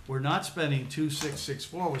psychologically. We're not spending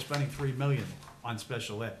 2,664, we're spending $3 million on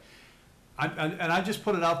special ed. And I just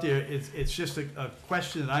put it out there, it's just a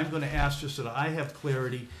question that I'm gonna ask just so that I have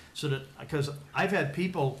clarity, so that, because I've had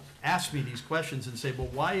people ask me these questions and say, well,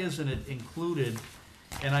 why isn't it included?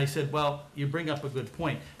 And I said, well, you bring up a good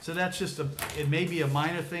point. So that's just it may be a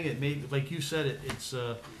minor thing, it may, like you said,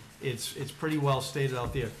 it's pretty well stated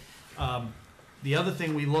out there. The other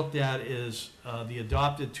thing we looked at is the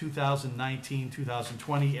adopted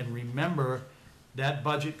 2019-2020, and remember, that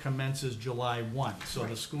budget commences July 1. So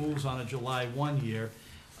the school's on a July 1 year,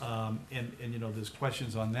 and you know, there's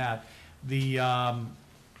questions on that. The only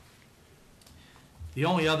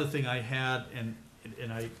other thing I had, and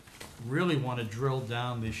really want to drill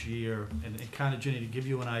down this year and kind of, Ginny, to give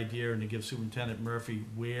you an idea and to give Superintendent Murphy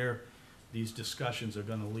where these discussions are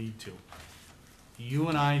gonna lead to. You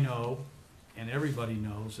and I know, and everybody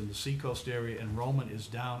knows, in the Seacoast area, enrollment is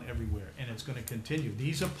down everywhere, and it's gonna continue.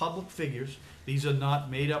 These are public figures, these are not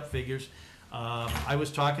made-up figures. I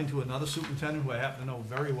was talking to another superintendent who I happen to know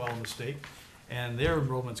very well in the state, and their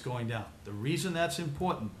enrollment's going down. The reason that's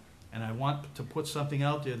important, and I want to put something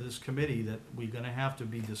out there to this committee that we're gonna have to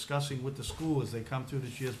be discussing with the school as they come through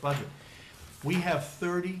this year's budget. We have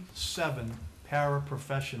 37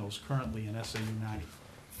 paraprofessionals currently in SAU 90.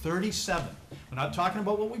 37. We're not talking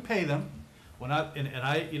about what we pay them. We're not, and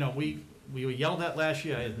I, you know, we were yelled at last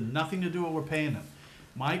year. It had nothing to do with what we're paying them.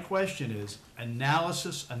 My question is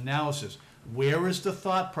analysis. Where is the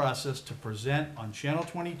thought process to present on Channel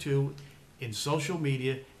 22 in social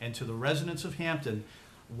media and to the residents of Hampton?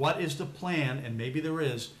 What is the plan, and maybe there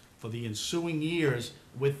is, for the ensuing years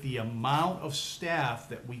with the amount of staff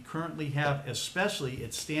that we currently have? Especially,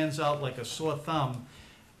 it stands out like a sore thumb,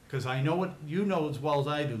 because I know what you know as well as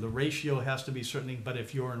I do, the ratio has to be certain, but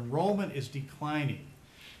if your enrollment is declining.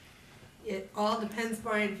 It all depends,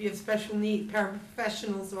 Brian, if you have special needs.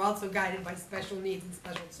 Paraprofessionals are also guided by special needs and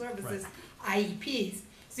special services, IEPs.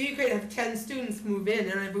 So you could have 10 students move in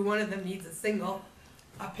and every one of them needs a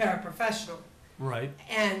paraprofessional. Right.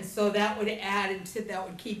 And so that would add into, that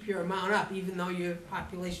would keep your amount up, even though your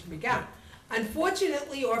population would be down.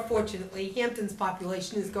 Unfortunately or fortunately, Hampton's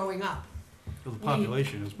population is going up. The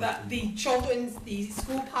population is. The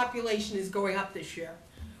school population is going up this year.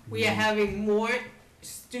 We are having more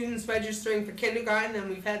students registering for kindergarten than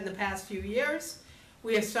we've had in the past few years.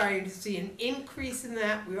 We are starting to see an increase in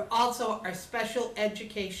that. We are also, our special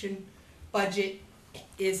education budget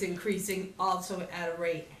is increasing also at a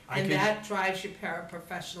rate. And that drives your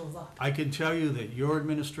paraprofessionals up. I can tell you that your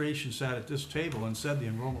administration sat at this table and said the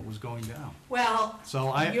enrollment was going down. Well,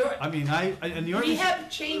 So and the we have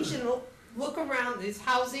changed and look around, these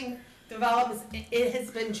housing developments, it has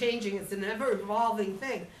been changing. It's an ever evolving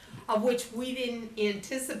thing, of which we didn't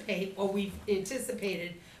anticipate, or we've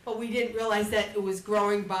anticipated, but we didn't realize that it was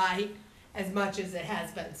growing by as much as it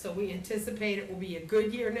has been. So we anticipate it will be a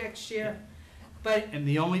good year next year. But And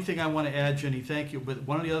the only thing I want to add, Jenny, thank you, but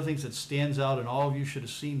one of the other things that stands out, and all of you should have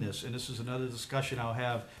seen this, and this is another discussion I'll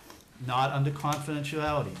have, not under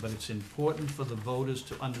confidentiality, but it's important for the voters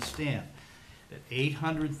to understand that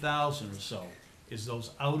 800,000 or so is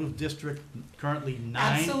those out-of-district, currently 9.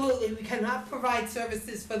 absolutely, we cannot provide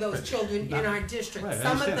services for those children in our district. Right, I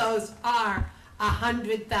Some of understand. those are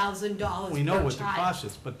 $100,000 We know per what the child. cost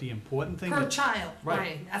is, but the important thing. Per that- child, Right.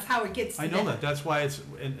 right, that's how it gets to I know that, that's why it's,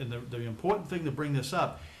 and the important thing to bring this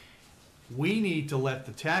up, we need to let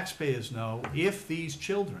the taxpayers know if these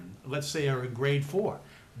children, let's say, are in grade 4,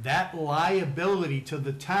 that liability to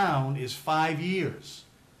the town is 5 years.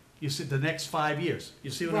 You see, the next 5 years.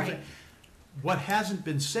 You see what I'm Right. saying? What hasn't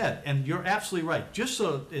been said, and you're absolutely right, just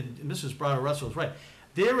so, and Mrs. Browder Russell is right,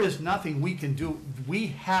 there is nothing we can do.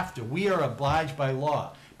 We are obliged by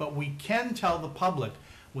law, but we can tell the public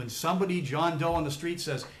when somebody, John Doe on the street,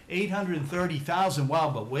 says 830,000,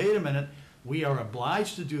 wow, but wait a minute, we are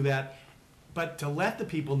obliged to do that, but to let the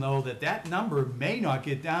people know that that number may not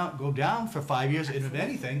go down for 5 years, and if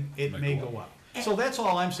anything, it may go up. So that's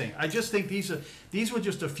all I'm saying. I just think these were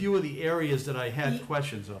just a few of the areas that I had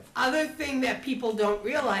questions of. Other thing that people don't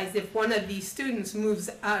realize, if one of these students moves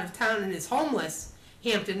out of town and is homeless,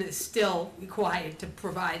 Hampton is still required to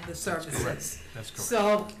provide the services. That's correct.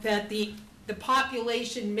 So that the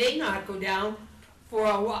population may not go down for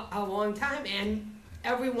a long time, and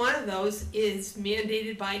every one of those is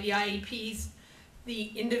mandated by the IEPs,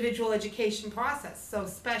 the individual education process. So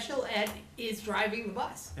special ed is driving the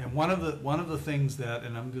bus. And one of the things that,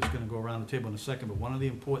 and I'm just gonna go around the table in a second, but one of the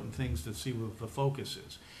important things to see what the focus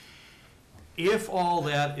is, if all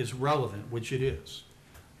that is relevant, which it is,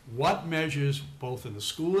 what measures, both in the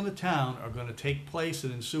school and the town, are gonna take place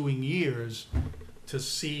in ensuing years to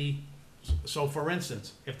see, so for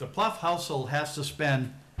instance, if the Pluff household has to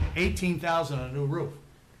spend 18,000 on a new roof,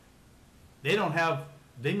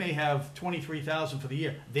 they may have 23,000 for the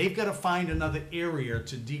year. They've got to find another area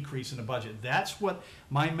to decrease in the budget. That's what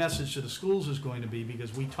my message to the schools is going to be,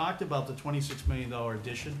 because we talked about the $26 million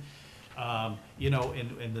addition, and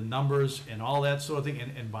the numbers and all that sort of thing.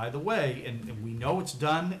 And by the way, and we know it's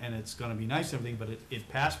done and it's going to be nice and everything, but it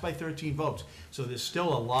passed by 13 votes. So there's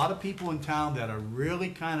still a lot of people in town that are really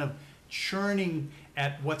kind of churning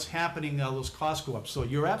at what's happening, those costs go up. So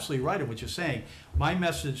you're absolutely right in what you're saying. My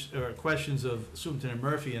message, or questions of Superintendent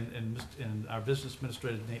Murphy and our business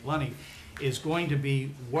administrator, Nate Lunny, is going to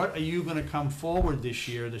be, what are you gonna come forward this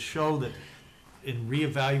year to show that in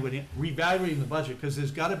reevaluating the budget, because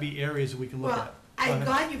there's gotta be areas that we can look Well, at. Go I'm ahead.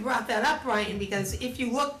 glad you brought that up, Brian, because if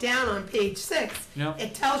you look down on page 6, Yeah.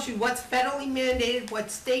 it tells you what's federally mandated,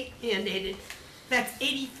 what's state mandated. That's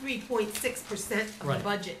 83.6% of the Right.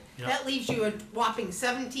 budget. Yeah. That leaves you a whopping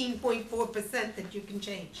 17.4% that you can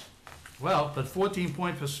change. Well, but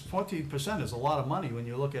 14% is a lot of money when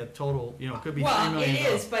you look at total, you know, it could be $3 Well, million. it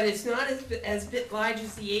is, but it's not as bit large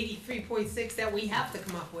as the 83.6 that we have to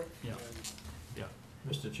come up with. Yeah, yeah.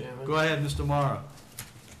 Mr. Chairman? Go ahead, Mr. Morrow.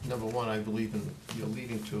 Number one, I believe in, you're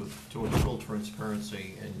leading to full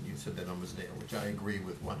transparency, and you said the numbers there, which I agree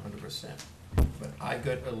with 100%. But I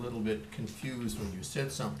got a little bit confused when you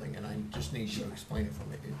said something, and I just need you to explain it for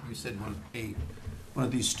me. You said one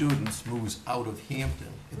of these students moves out of Hampton,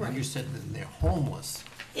 and then you Right. said that they're homeless.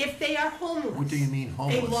 If they are homeless. What do you mean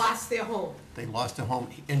homeless? They lost their home They lost a home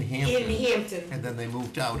in Hampton. in Hampton. And then they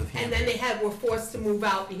moved out of And Hampton. then they were forced to move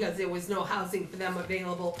out because there was no housing for them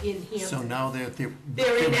available in So Hampton. now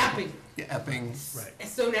They're in Epping. Yeah, Epping. Right.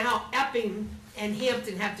 So now Epping and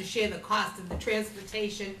Hampton have to share the cost of the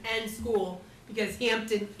transportation and school because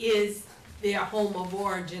Hampton is their home of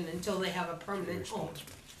origin until they have a permanent home.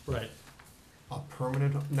 Right. A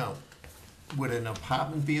permanent, no. Would an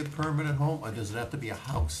apartment be a permanent home, or does it have to be a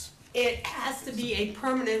house? It has to be a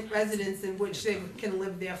permanent residence in which they can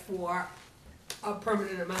live there for a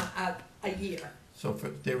permanent amount, a year. So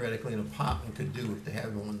theoretically, an apartment could do if they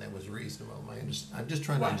had one that was reasonable. I'm just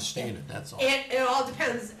trying to Right. understand it, that's all. It all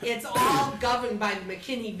depends, it's all governed by the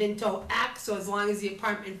McKinney-Vento Act, so as long as the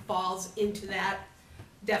apartment falls into that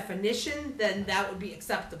definition, then that would be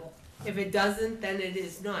acceptable. If it doesn't, then it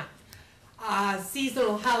is not.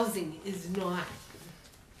 Seasonal housing is not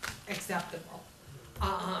acceptable,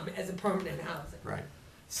 as a permanent housing. Right.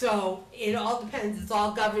 So it all depends, it's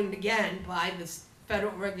all governed again by the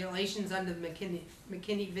federal regulations under the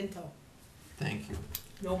McKinney-Vento. Thank you.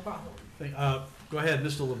 No problem. Go ahead,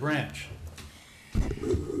 Mr. LaBranch.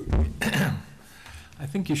 I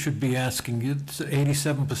think you should be asking,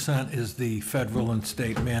 87% is the federal and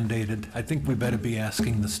state mandated. I think we better be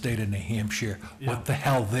asking the state of New Hampshire Yeah. what the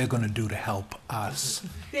hell they're gonna do to help us.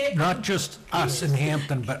 They- Not just us in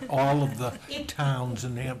Hampton, but all of the towns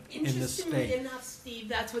in the Interestingly state. enough, Steve,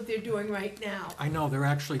 that's what they're doing right now. I know, they're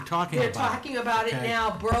actually talking about They're it. talking about it Okay.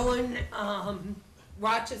 now. Berlin,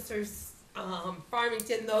 Rochester's,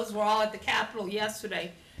 Farmington, those were all at the Capitol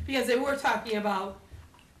yesterday, because they were talking about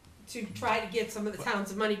to try to get some of the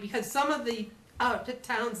towns of money, because some of the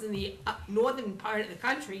towns in the northern part of the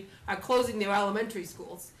country are closing their elementary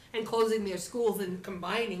schools and closing their schools and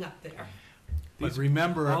combining up there. But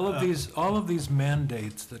remember. All of these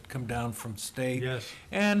mandates that come down from state Yes.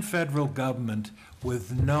 and federal government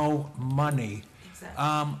with no money, Exactly.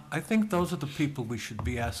 I think those are the people we should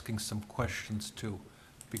be asking some questions to,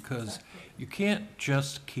 because you can't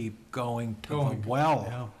just keep going to the Going, well.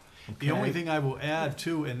 Yeah. The only okay? thing I will add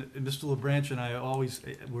too, and Mr. LaBranch and I always,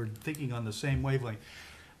 we're thinking on the same wavelength.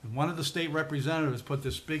 One of the state representatives put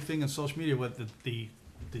this big thing on social media with the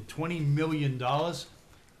 $20 million.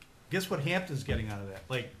 Guess what Hampton's getting out of that?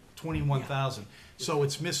 Like 21,000. So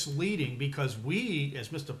it's misleading because we, as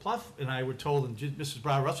Mr. Pluff and I were told, and Mrs.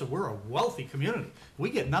 Brown Russell, we're a wealthy community.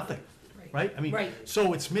 We get nothing, right? I mean, Right.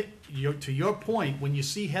 so it's, to your point, when you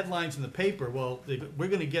see headlines in the paper, well, we're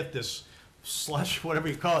gonna get this slush, whatever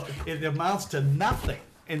you call it, it amounts to nothing.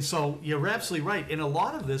 And so you're absolutely right. And a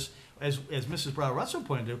lot of this, as Mrs. Brown Russell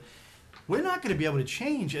pointed out, we're not gonna be able to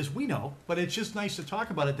change, as we know, but it's just nice to talk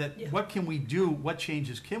about it, that Yeah. what can we do, what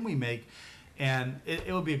changes can we make? And it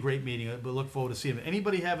will be a great meeting, but look forward to seeing it.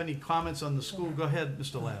 Anybody have any comments on the school? Go ahead,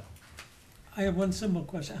 Mr. Ladd. I have one simple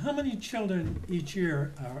question. How many children each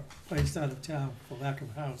year are placed out of town for lack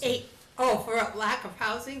of housing? For a lack of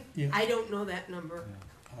housing? Yeah. I don't know that number.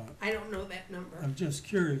 Uh, I don't know that number. I'm just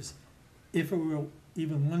curious, if it were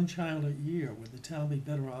even one child a year, would the town be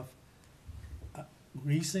better off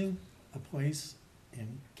leasing a place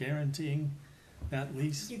and guaranteeing that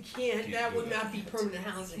lease? You can't, that would not be permanent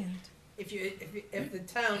housing. If the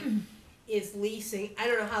town is leasing, I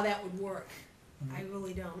don't know how that would work. I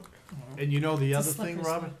really don't. And you know the It's a other thing,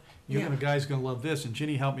 slippery Robin? You Yeah. guys gonna love this, and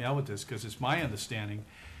Ginny helped me out with this, because it's my understanding.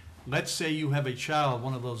 Let's say you have a child,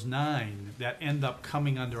 one of those 9, that end up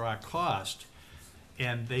coming under our cost,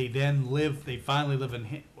 and they then they finally live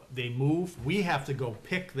they move, we have to go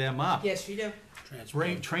pick them up. Yes, you do.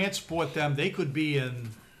 Transport them, they could be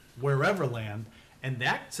in wherever land, and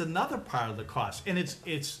that's another part of the cost. And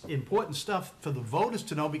it's important stuff for the voters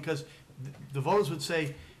to know, because the voters would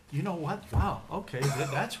say, you know what, wow, okay,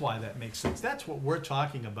 that's why that makes sense. That's what we're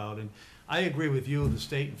talking about, and I agree with you, the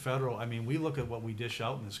state and federal, I mean, we look at what we dish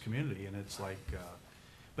out in this community, and it's like,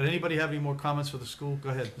 But anybody have any more comments for the school? Go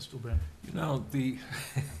ahead, Mr. LeBrun. You know,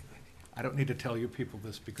 I don't need to tell you people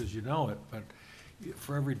this because you know it, but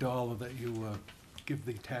for every dollar that you give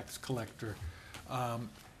the tax collector, and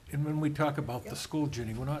when we talk about the school,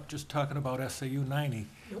 Ginny, we're not just talking about SAU 90.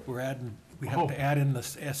 We have to add in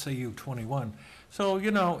this SAU 21. So, you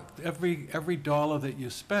know, every dollar that you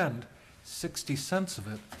spend, 60 cents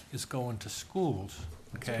of it is going to schools,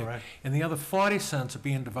 okay? correct. And the other 40 cents are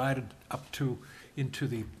being divided into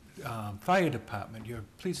the fire department, your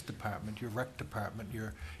police department, your rec department,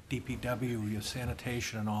 your DPW, your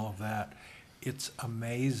sanitation, and all of that. It's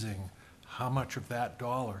amazing how much of that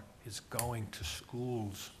dollar is going to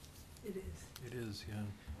schools. It is. It is, yeah.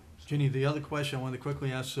 Ginny, the other question I wanted to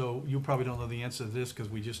quickly ask, so you probably don't know the answer to this because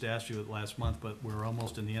we just asked you it last month, but we're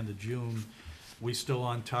almost in the end of June. We still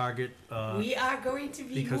on target? We are going to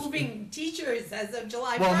be because- moving teachers as of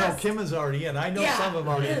July 1st. Well, no, Kim is already in. I know Yeah. some of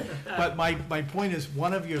them are in. But my point is,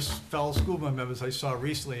 one of your fellow school board members I saw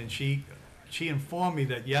recently, and she informed me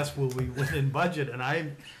that, yes, we'll be within budget,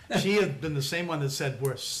 and she has been the same one that said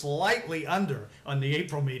we're slightly under on the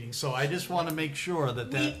April meeting, so I just want to make sure that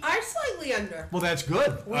We are slightly under. well, that's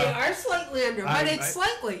good. We are slightly under, but it's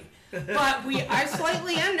slightly. But we are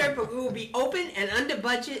slightly under, but we will be open and under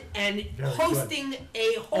budget and good. hosting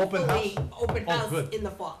a hopefully open Oh, house good. in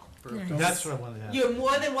the fall. Nice. That's what I wanted to ask. You're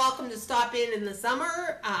more than welcome to stop in the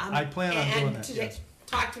summer. I plan on doing that, to yes.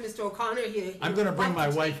 talk to Mr. O'Connor. I'm going to bring my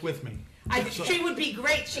wife with me. She would be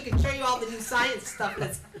great. She can show you all the new science stuff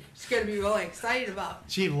that she's going to be really excited about.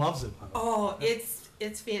 She loves it. Oh, it's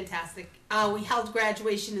fantastic. We held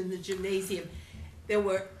graduation in the gymnasium. There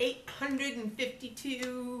were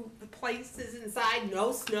 852 places inside.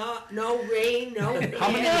 No snow, no rain, no. How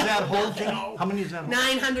many does that hold, Ginny? How many does that hold?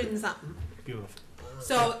 900 and something. Beautiful.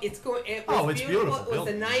 So it's going. It was Oh, it's beautiful. It was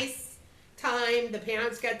a nice time. The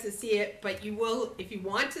parents got to see it, but you will, if you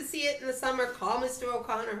want to see it in the summer, call Mr.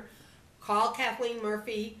 O'Connor, call Kathleen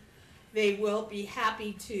Murphy. They will be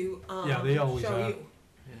happy to Yeah, they always show are.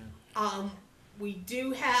 you. We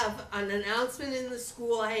do have an announcement in the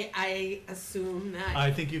school. I assume that I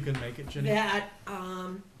think you can make it, Ginny. that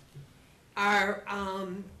our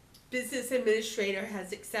business administrator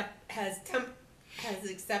has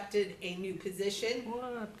accepted a new position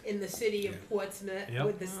What? in the city of Portsmouth, Yep.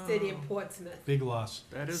 with the city of Portsmouth. Big loss.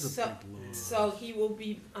 That is a So- big loss. So he will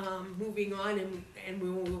be moving on, and we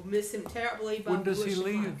will miss him terribly. But When does he wish him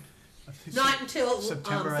leave? luck. Not until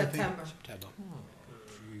September, I think. September. September.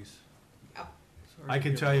 Jeez. Yep. Sorry I to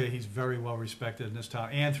can hear tell you, he's very well respected in this town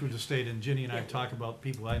and through the state. And Ginny and I Yeah. talk about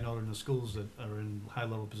people I know in the schools that are in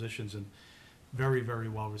high-level positions and very, very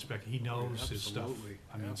well respected. He knows his stuff. Absolutely.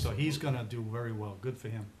 I mean, so he's gonna do very well. Good for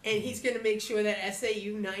him. And he's gonna make sure that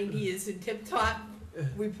SAU 90 is in tip-top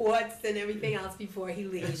reports and everything else before he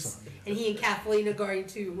leaves. And he and Kathleen are going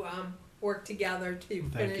to work together to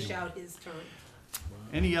finish you. out his term.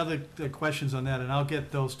 Any other questions on that? And I'll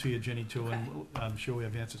get those to you, Ginny, too, and I'm sure we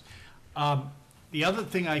have answers. The other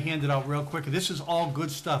thing I handed out real quick, this is all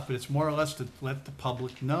good stuff, but it's more or less to let the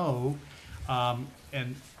public know.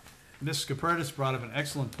 And Ms. Scapertis brought up an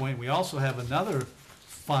excellent point. We also have another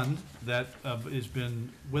fund that has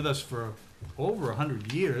been with us for over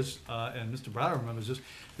 100 years, and Mr. Browder remembers this.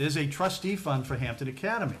 There's a trustee fund for Hampton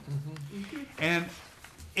Academy. And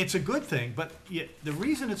it's a good thing, but the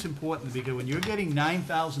reason it's important is because when you're getting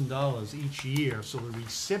 $9,000 each year, so the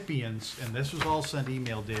recipients, and this was all sent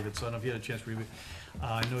email, David, so I don't know if you had a chance to read it.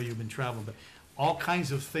 I know you've been traveling, but all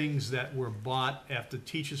kinds of things that were bought after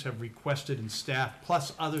teachers have requested and staff,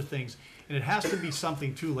 plus other things. And it has to be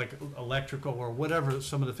something too, like electrical or whatever,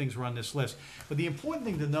 some of the things were on this list. But the important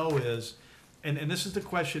thing to know is, and this is the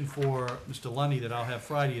question for Mr. Lundy that I'll have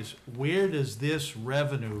Friday, is where does this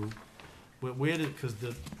revenue, because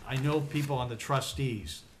I know people on the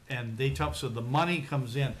trustees, and they talk, so the money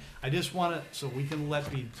comes in. I just want to, so we can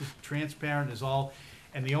be transparent is all.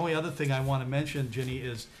 And the only other thing I want to mention, Ginny,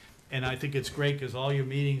 is, and I think it's great, because all your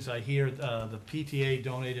meetings, I hear the PTA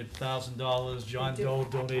donated $1,000, John Doe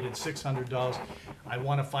donated $600. I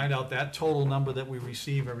want to find out that total number that we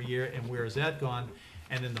receive every year, and where has that gone?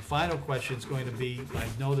 And then the final question is going to be, I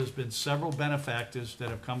know there's been several benefactors that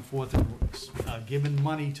have come forth and given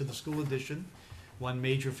money to the school addition, one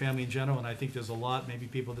major family in general, and I think there's a lot, maybe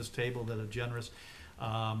people at this table that are generous.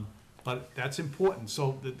 But that's important.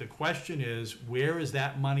 So the question is, where is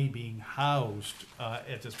that money being housed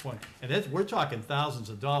at this point? And we're talking thousands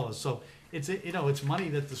of dollars. So it's it's money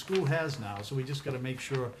that the school has now. So we just got to make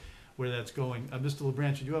sure where that's going. Mr.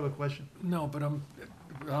 LeBranch, did you have a question? No, but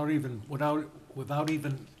without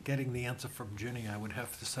even getting the answer from Ginny, I would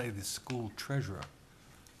have to say the school treasurer.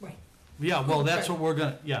 Right. Yeah, well, that's what we're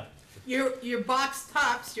gonna, yeah. Your box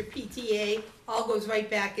tops, your PTA, all goes right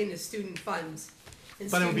back into student funds. and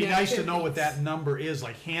But it would be student nice to know what activities. that number is,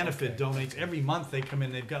 like Hannaford donates, every month they come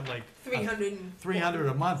in, they've got like 300 and. 300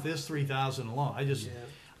 a month, there's 3,000 alone, I just,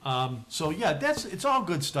 Yeah. so yeah, it's all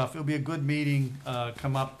good stuff, it'll be a good meeting,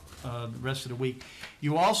 come up, the rest of the week.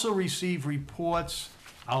 You also receive reports,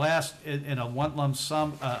 I'll ask in a one lump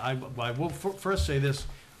sum, I will first say this,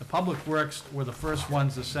 the Public Works were the first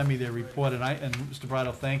ones to send me their report, and Mr.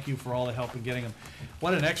 Bridle, thank you for all the help in getting them.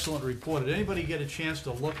 What an excellent report, did anybody get a chance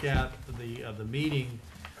to look at the meeting,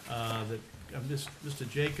 that, Mr.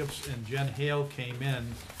 Jacobs and Jen Hale came in,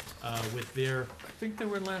 with their, I think they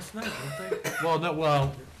were last night, weren't they?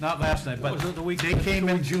 well, not last night, but Was it the week- they came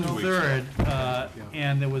in June 2 weeks third,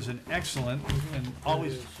 and there was an excellent, and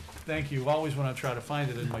always, thank you, always when I try to find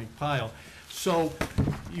it in my pile. So,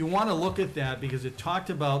 you wanna look at that, because it talked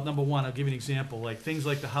about, number one, I'll give you an example, like, things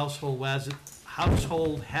like the household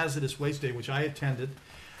hazardous waste day, which I attended,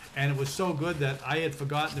 and it was so good that I had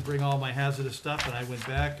forgotten to bring all my hazardous stuff, and I went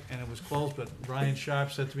back, and it was closed, but Ryan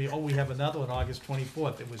Sharp said to me, oh, we have another one, August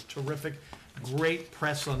 24th. It was terrific, great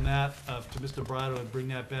press on that, to Mr. Brado, and bring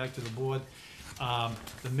that back to the board.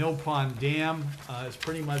 The Mill Pond Dam, is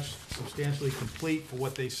pretty much substantially complete for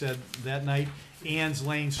what they said that night. Ann's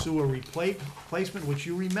Lane sewer replacement, which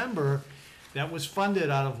you remember, that was funded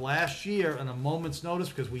out of last year on a moment's notice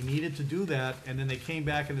because we needed to do that, and then they came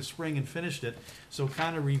back in the spring and finished it. So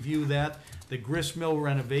kind of review that. The grist mill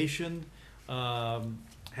renovation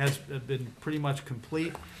has been pretty much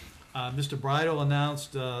complete. Mr. Bridle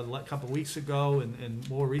announced a couple weeks ago and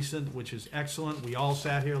more recent, which is excellent. We all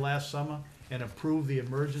sat here last summer and approved the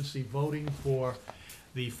emergency voting for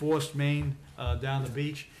the forced main down the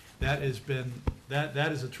beach. That has been,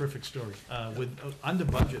 that is a terrific story, with, under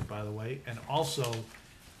budget, by the way, and also,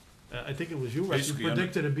 I think it was you, Russ, who Basically under-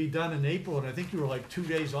 predicted it'd be done in April, and I think you were like 2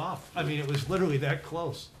 days off. I mean, it was literally that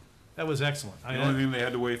close. That was excellent. The only thing they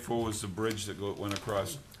had to wait for was the bridge that went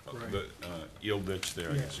across the eel ditch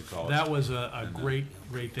there, I guess you call it. That was a great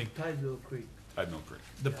thing. Tideville Creek. I had no creek.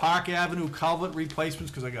 The Park Avenue culvert replacements,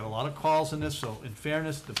 because I got a lot of calls on this, so in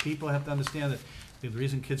fairness, the people have to understand that the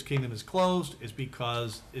reason Kids Kingdom is closed is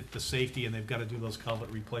because it's the safety, and they've got to do those culvert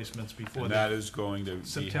replacements before And they. that is going to be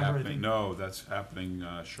September, I happening, think. no, that's happening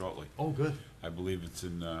shortly. Oh, good. I believe it's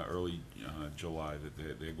in early July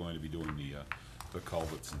that they're going to be doing the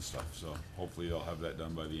culverts and stuff. So hopefully they'll have that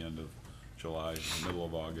done by the end of July, middle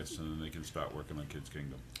of August, and then they can start working on Kids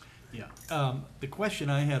Kingdom. Yeah. The question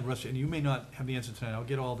I had, Russ, and you may not have the answer tonight, I'll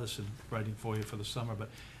get all this in writing for you for the summer, but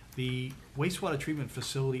the wastewater treatment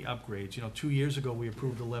facility upgrades, 2 years ago, we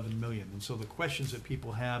approved 11 million. And so the questions that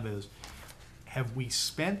people have is, have we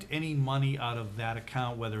spent any money out of that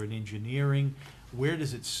account, whether in engineering? Where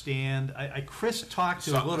does it stand? Chris talked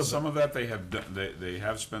to a little bit. Some of that they have done, they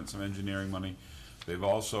have spent some engineering money. They've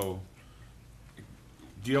also,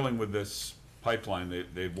 dealing with this pipeline,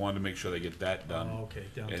 they wanted to make sure they get that done. Oh, okay,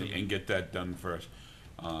 down to the- And get that done first.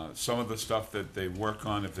 Some of the stuff that they work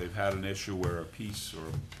on, if they've had an issue where a piece or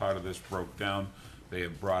part of this broke down, they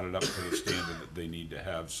have brought it up to the standard that they need to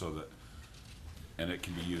have so that, and it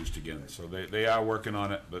can be used again. So they are working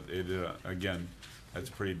on it, but it, again, that's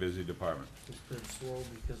a pretty busy department. It's been slow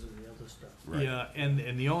because of the other stuff. Right. Yeah,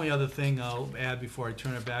 and the only other thing I'll add before I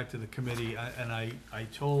turn it back to the committee, I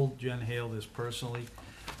told Jen Hale this personally,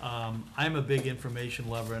 I'm a big information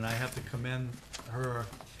lover, and I have to commend her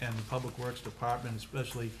and the Public Works Department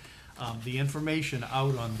especially. The information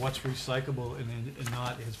out on what's recyclable and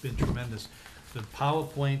not has been tremendous. The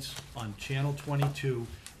PowerPoints on Channel 22,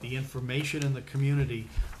 the information in the community,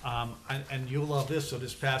 and you'll love this. So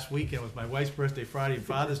this past weekend was my wife's birthday, Friday, and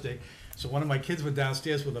Father's Day. So one of my kids went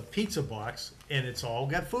downstairs with a pizza box, and it's all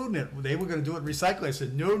got food in it. They were gonna do it recycling. I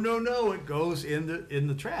said, no, it goes in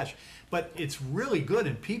the trash. But it's really good,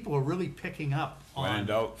 and people are really picking up When in on.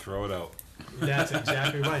 doubt, throw it out. That's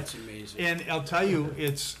exactly right. It's amazing. And I'll tell you,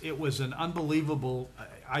 it was an unbelievable,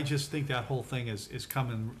 I just think that whole thing is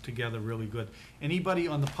coming together really good. Anybody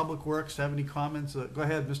on the Public Works have any comments? Go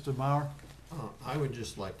ahead, Mr. Mauer. I would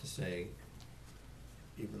just like to say,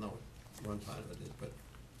 even though one part of it is, but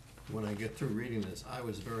when I get through reading this, I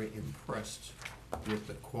was very impressed with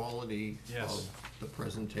the quality Yes. of the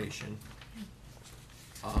presentation.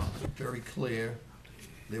 Very clear.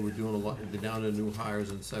 They were doing a lot, they're down to new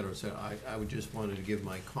hires, et cetera. So I would just wanted to give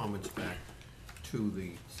my comments back to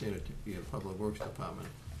the Public Works Department,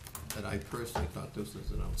 that I personally thought this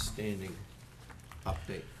was an outstanding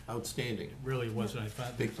update. Outstanding. It really wasn't, I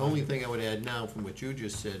found. The only thing I would add now from what you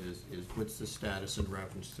just said is what's the status in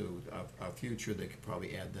reference to our future? They could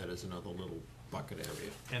probably add that as another little bucket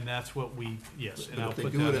area. And that's what we, yes, and But I'll if they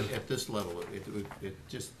put do that it in. at this level, it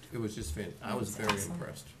was just I was very Excellent.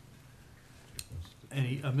 impressed.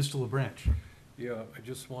 Any, Mr. LeBranch? Yeah, I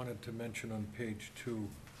just wanted to mention on page 2,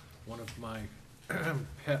 one of my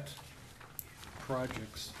pet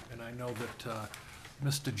projects, and I know that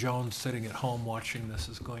Mr. Jones, sitting at home watching this,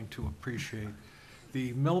 is going to appreciate.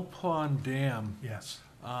 The Mill Pond Dam, Yes.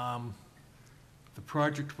 the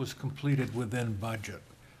project was completed within budget.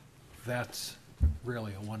 That's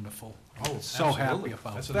really a wonderful, I'm so happy Absolutely.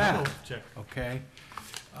 about That's that. another check. Okay?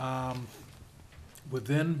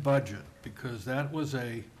 Within budget, because that was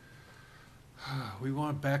we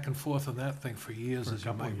went back and forth on that thing for years, For a as you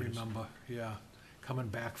couple might of years. remember. Yeah, coming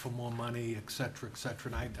back for more money, et cetera,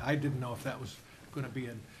 and I didn't know if that was gonna be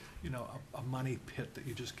a money pit that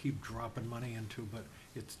you just keep dropping money into, but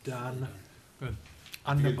it's done. Good.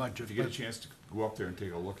 Under budget. If you get a but- chance to go up there and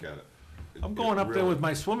take a look at it. I'm going up there with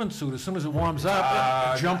my swimming suit as soon as it warms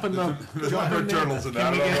up, jumping There are turtles in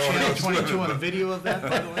Can that. we I don't get know. Channel 22 on a video of that,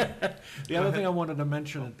 by the way? The other thing I wanted to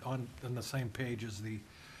mention on the same page is the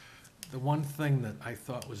one thing that I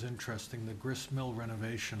thought was interesting, the grist mill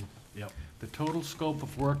renovation. Yep. The total scope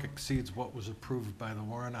of work exceeds what was approved by the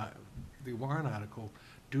warrant article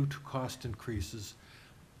due to cost increases.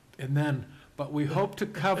 And then, but we hope to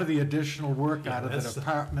cover the additional work Yeah, out of that's the the-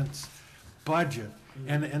 department's budget.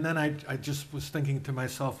 And then I just was thinking to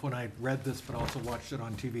myself when I read this, but also watched it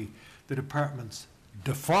on TV, the department's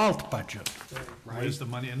default budget, right? Where's the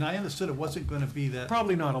money? And I understood it wasn't gonna be that,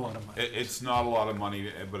 Probably not a lot of money. It's not a lot of money,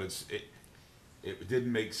 but it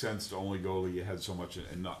didn't make sense to only go, you had so much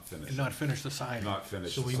and not finish. And not finish the siding. Not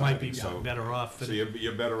finish. so the we might be siding, so- better off. So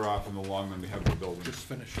you're better off in the long run to have the building. Just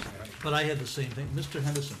finish it, right? But I had the same thing. Mr.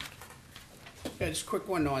 Henderson? Yeah, just a quick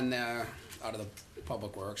one on, out of the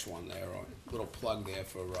Public Works one there, a little plug there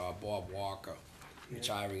for Bob Walker,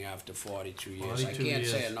 retiring after 42 years. 42 I can't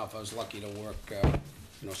say years. enough, I was lucky to work,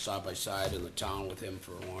 side by side in the town with him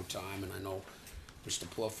for a long time, and I know Mr.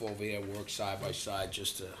 Pluff over here worked side by side,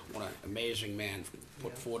 just what an amazing man,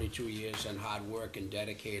 put 42 years in hard work and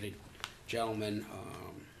dedicated gentleman,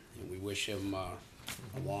 and we wish him a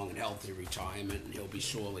long and healthy retirement, and he'll be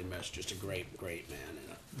sorely missed, just a great, great man,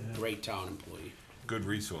 and a great town employee. Good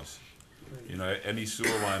resource. Any sewer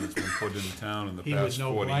line that's been put in town in the He would past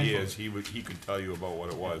know 40 blindfold. years, he could tell you about what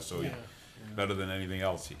it was, so better than anything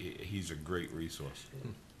else, he's a great resource.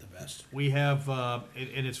 The best. We have,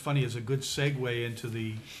 and it's funny, it's a good segue into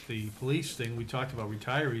the police thing. We talked about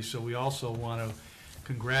retirees, so we also want to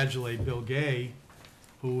congratulate Bill Gay,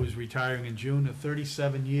 who is retiring in June of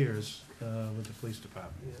 37 years with the police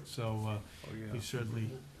department. So we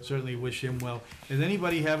certainly wish him well. Does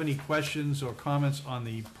anybody have any questions or comments on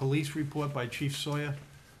the police report by Chief Sawyer?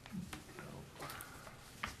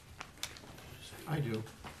 I do.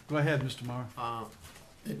 Go ahead, Mr. Morrow.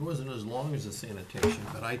 It wasn't as long as the sanitation,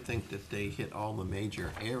 but I think that they hit all the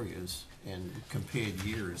major areas and compared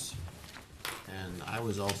years. And I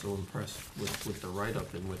was also impressed with the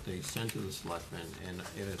write-up and what they sent to the selectmen, and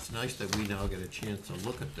it's nice that we now get a chance to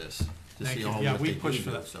look at this, to Thank see you. all Yeah, what we they do. pushed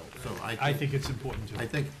for that. So I think it's important to. I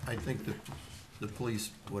think that the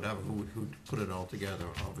police, whatever, who put it all together,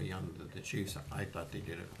 all beyond the chiefs, I thought they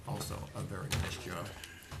did it also a very nice job.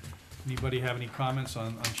 Anybody have any comments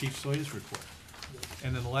on Chief Sawyer's report?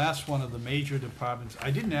 And then the last one of the major departments, I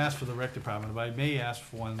didn't ask for the rec department, but I may ask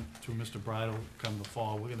for one through Mr. Bridle come the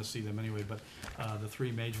fall. We're gonna see them anyway, but the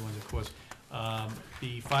three major ones, of course.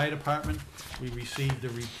 The fire department, we received the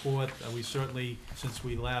report. We certainly, since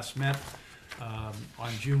we last met,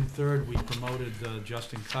 on June 3rd, we promoted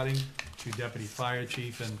Justin Cutting to deputy fire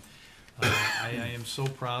chief, and I am so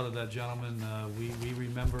proud of that gentleman. We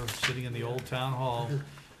remember sitting in the old town hall,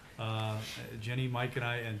 Jenny, Mike, and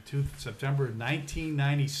I, in September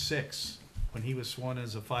 1996, when he was sworn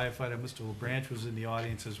as a firefighter. Mr. LeBranch was in the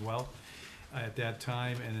audience as well at that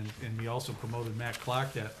time, and we also promoted Matt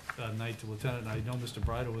Clark that night to lieutenant. And I know Mr.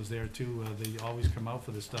 Bridle was there too. They always come out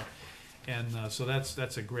for this stuff, and so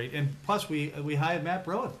that's a great. And plus, we hired Matt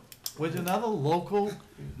Broad, with another local.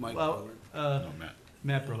 Mike Well, No, Matt.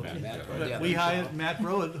 Matt Broad. Matt Broad, yeah. We hired Matt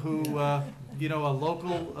Broad, who, a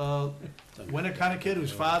local, Winter kind of kid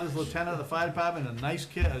whose father's lieutenant of the fire department, a nice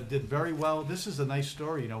kid, did very well. This is a nice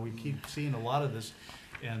story, we keep seeing a lot of this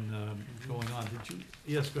and going on. Did you,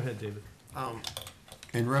 yes, go ahead, David.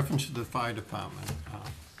 In reference to the fire department,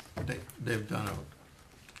 they've done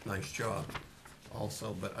a nice job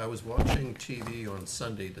also, but I was watching TV on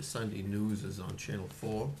Sunday, the Sunday News is on Channel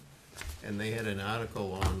 4, and they had an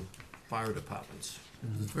article on fire departments.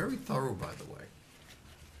 It was very thorough, by the way.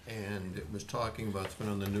 and it was talking about, it's been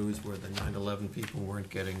on the news where the 9/11 people weren't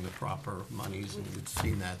getting the proper monies, and you'd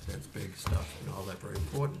seen that, that's big stuff, and all that, very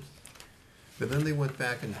important. But then they went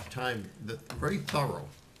back in time, very thorough,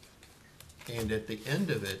 and at the end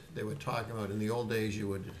of it, they were talking about, in the old days, you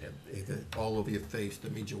would have it all over your face,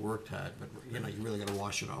 that means you worked hard, but, you know, you really gotta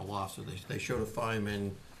wash it all off, so they showed a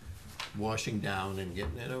fireman washing down and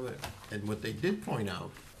getting rid of it. And what they did point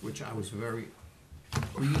out, which I was very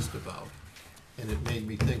pleased about, and it made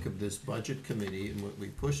me think of this budget committee and what we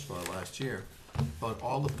pushed for last year, but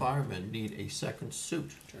all the firemen need a second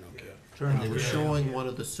suit. And they were showing one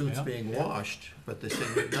of the suits Yeah. being washed, but they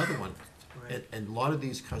said another one. And a lot of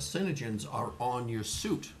these carcinogens are on your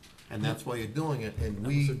suit, and that's why you're doing it. And That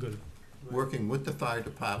was we, a good, working with the fire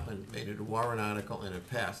department, made it a warrant article and it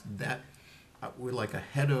passed. That, we're like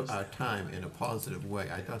ahead of our time in a positive way.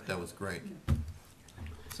 I thought that was great.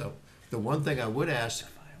 So, the one thing I would ask,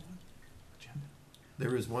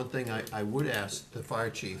 there is one thing I would ask the fire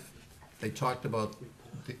chief. They talked about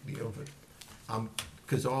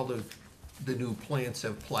because all the new plants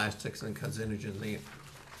have plastics and carcinogens in it.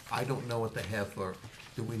 I don't know what they have for,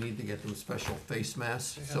 do we need to get them special face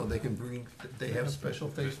masks so they can breathe? They have special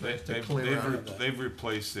face masks to clear out. They've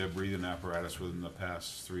replaced their breathing apparatus within the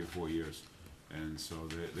past 3 or 4 years. And so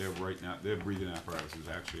they're right now, their breathing apparatus is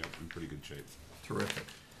actually up in pretty good shape. Terrific.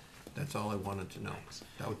 That's all I wanted to know.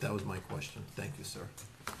 That was my question. Thank you, sir.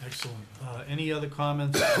 excellent. Any other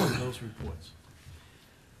comments on those reports?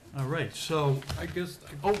 All right, so, I guess,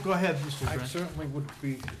 oh, go ahead, Mr. I Grant. certainly would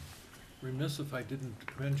be remiss if I didn't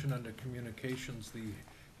mention under communications, the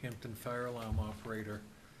Hampton fire alarm operator,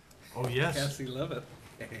 Oh, yes, Cassie Levitt,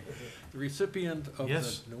 the recipient of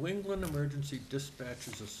Yes. the New England Emergency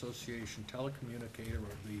Dispatchers Association Telecommunicator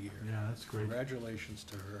of the Year. yeah, that's great. Congratulations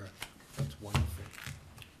to her. That's wonderful.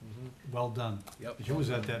 Well done. Yep. You was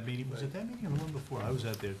at that meeting, was it that meeting or the one before? I was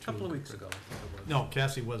at there too. A couple of weeks ago, I think it was. No,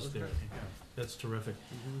 Cassie was there. That's terrific.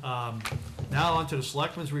 Now on to the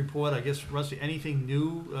selectmen's report. I guess, Rusty, anything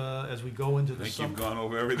new as we go into I the think summer? you've gone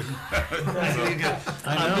over everything.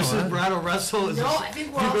 Mrs. Brado Russell is. No, I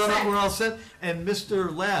think we're all set. We're all set. And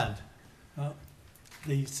Mr. Ladd.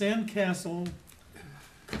 The sandcastle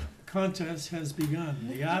contest has begun.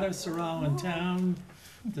 The artists are all in town.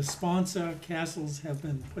 The sponsor castles have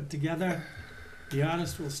been put together. The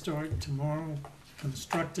artists will start tomorrow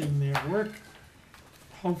constructing their work.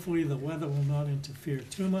 Hopefully, the weather will not interfere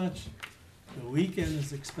too much. The weekend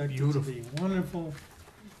is expected to be wonderful.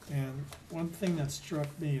 And one thing that struck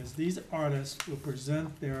me is these artists will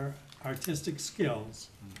present their artistic skills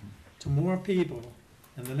to more people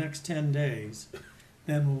in the next 10 days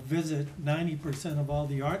than will visit 90% of all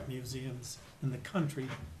the art museums in the country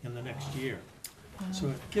in the next year. So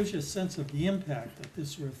it gives you a sense of the impact that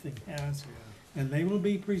this sort of thing has. And they will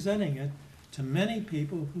be presenting it to many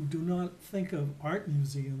people who do not think of art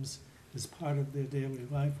museums as part of their daily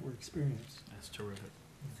life or experience. That's terrific.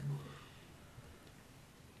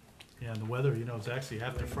 Yeah, and the weather, you know, it's actually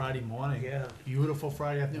after Friday morning. Yeah. Beautiful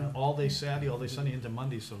Friday afternoon, all day Saturday, all day Sunday into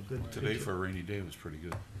Monday, so good. Today for a rainy day was pretty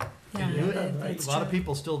good. Yeah, A lot of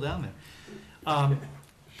people still down there.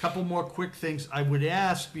 Couple more quick things. I would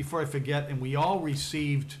ask, before I forget, and we all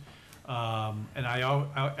received, and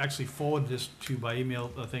I actually forwarded this to you by email,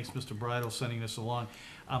 thanks Mr. Bridle sending this along.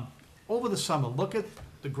 Over the summer, look at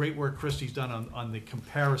the great work Christie's done on the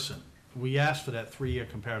comparison. We asked for that 3-year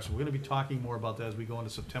comparison. We're gonna be talking more about that as we go into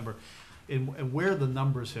September. And where the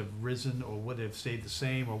numbers have risen, or whether they've stayed the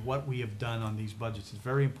same, or what we have done on these budgets. It's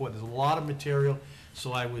very important. There's a lot of material,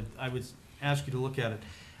 so I would ask you to look at it.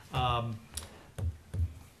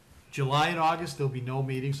 July and August, there'll be no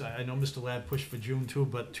meetings. I know Mr. Ladd pushed for June too,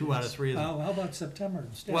 but 2 out of 3 is. How about September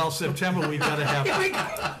instead? Well, September, we gotta have, We're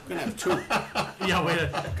gonna have two. yeah, wait,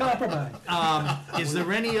 Compromise. is there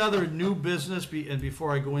any other new business, and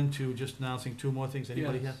before I go into just announcing 2 more things,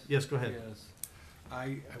 anybody Yes. have? Yes, go ahead. Yes.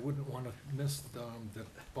 I wouldn't want to miss that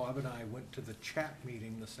Bob and I went to the chat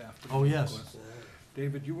meeting this afternoon. Oh, yes. of course.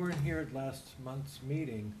 David, you weren't here at last month's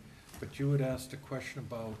meeting, but you had asked a question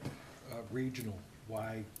about regional,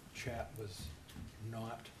 why chat was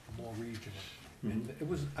not more regional. And it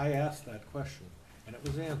was, I asked that question, and it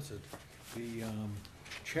was answered. The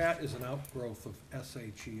chat is an outgrowth of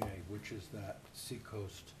SHEA, which is that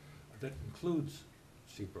seacoast, that includes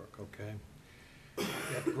Seabrook, okay?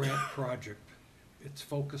 That grant project, it's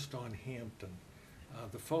focused on Hampton.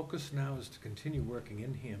 The focus now is to continue working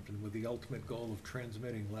in Hampton with the ultimate goal of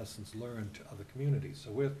transmitting lessons learned to other communities.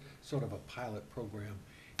 So we're sort of a pilot program.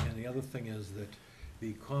 And the other thing is that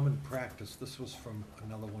the common practice, this was from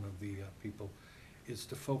another one of the people, is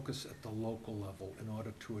to focus at the local level in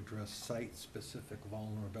order to address site-specific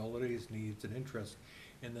vulnerabilities, needs, and interests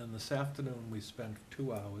And then this afternoon, we spent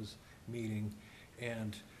 2 hours meeting,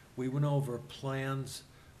 and we went over plans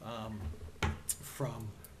from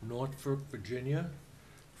Norfolk, Virginia,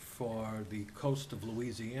 for the coast of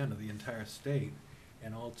Louisiana, the entire state,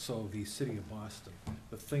 and also the city of Boston.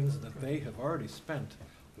 The things that they have already spent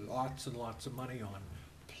lots and lots of money on,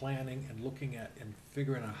 planning and looking at and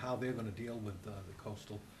figuring out how they're gonna deal with the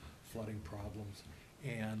coastal flooding problems.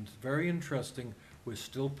 And very interesting, we're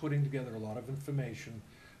still putting together a lot of information.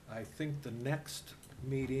 I think the next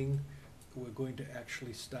meeting, we're going to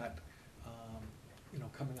actually start,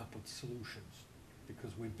 coming up with solutions,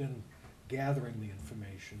 because we've been gathering the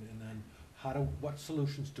information, and then what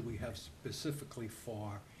solutions do we have specifically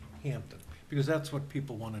for Hampton? Because that's what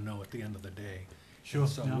people wanna know at the end of the day. Sure, And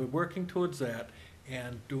so yeah. we're working towards that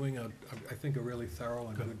and doing I think, a really thorough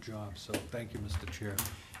and good job, so thank you, Mr. Chair.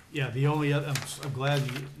 Yeah, the only other, I'm glad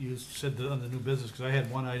you said that on the new business, because I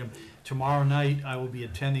had one item. Tomorrow night, I will be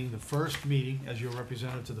attending the first meeting as your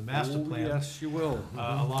representative to the master Oh, plan. yes, you will.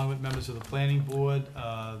 Along with members of the planning board,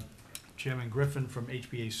 Chairman Griffin from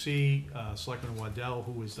HBAC, Selectman Waddell,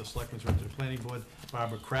 who is the selectman's rep to the planning board.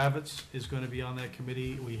 Barbara Kravitz is gonna be on that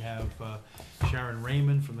committee. We have Sharon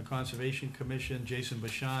Raymond from the Conservation Commission, Jason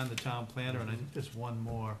Bashan, the town planner, and I think there's one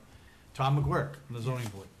more, Tom McGuirk from the zoning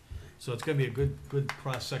board. So it's gonna be a good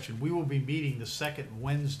cross-section. We will be meeting the second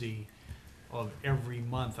Wednesday of every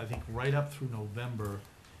month, I think, right up through November.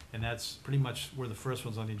 And that's pretty much where the first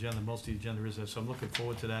one's on the agenda, most of the agenda is there, so I'm looking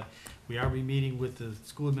forward to that. We are meeting with the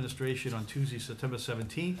school administration on Tuesday, September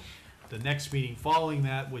 17th. The next meeting following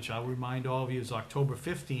that, which I'll remind all of you, is October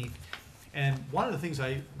 15th. And one of the things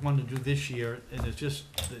I wanted to do this year, and it's just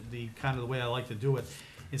the kind of the way I like to do it,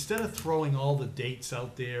 instead of throwing all the dates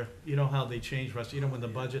out there, you know how they change, Russ, when the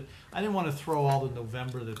budget, I didn't want to throw all the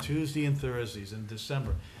November, the Tuesday and Thursdays in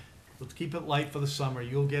December. Let's keep it light for the summer.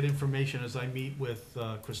 You'll get information as I meet with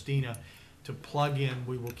Christina to plug in.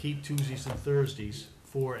 We will keep Tuesdays and Thursdays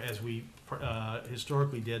as we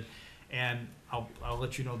historically did. And I'll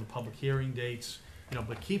let you know the public hearing dates,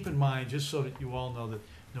 but keep in mind, just so that you all know, that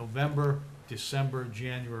November, December,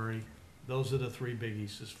 January, those are the three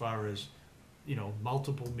biggies as far as,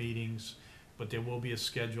 multiple meetings, but there will be a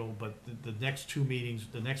schedule. But the next two meetings,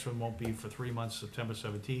 the next one won't be for 3 months, September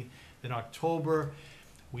 17th. Then October,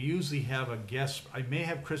 we usually have a guest. I may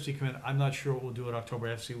have Christie come in. I'm not sure what we'll do at October.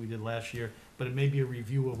 I have to see what we did last year, but it may be a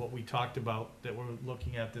review of what we talked about that we're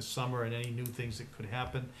looking at this summer and any new things that could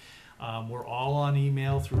happen. We're all on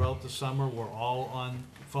email throughout the summer. We're all on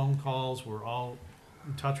phone calls. We're all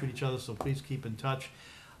in touch with each other, so please keep in touch.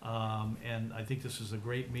 And I think this is a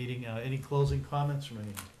great meeting. Any closing comments from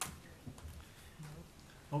anyone?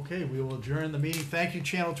 Okay, we will adjourn the meeting. Thank you,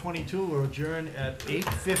 Channel 22. We're adjourned at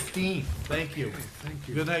 8:15. Thank you. Thank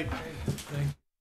you. Good night. Thank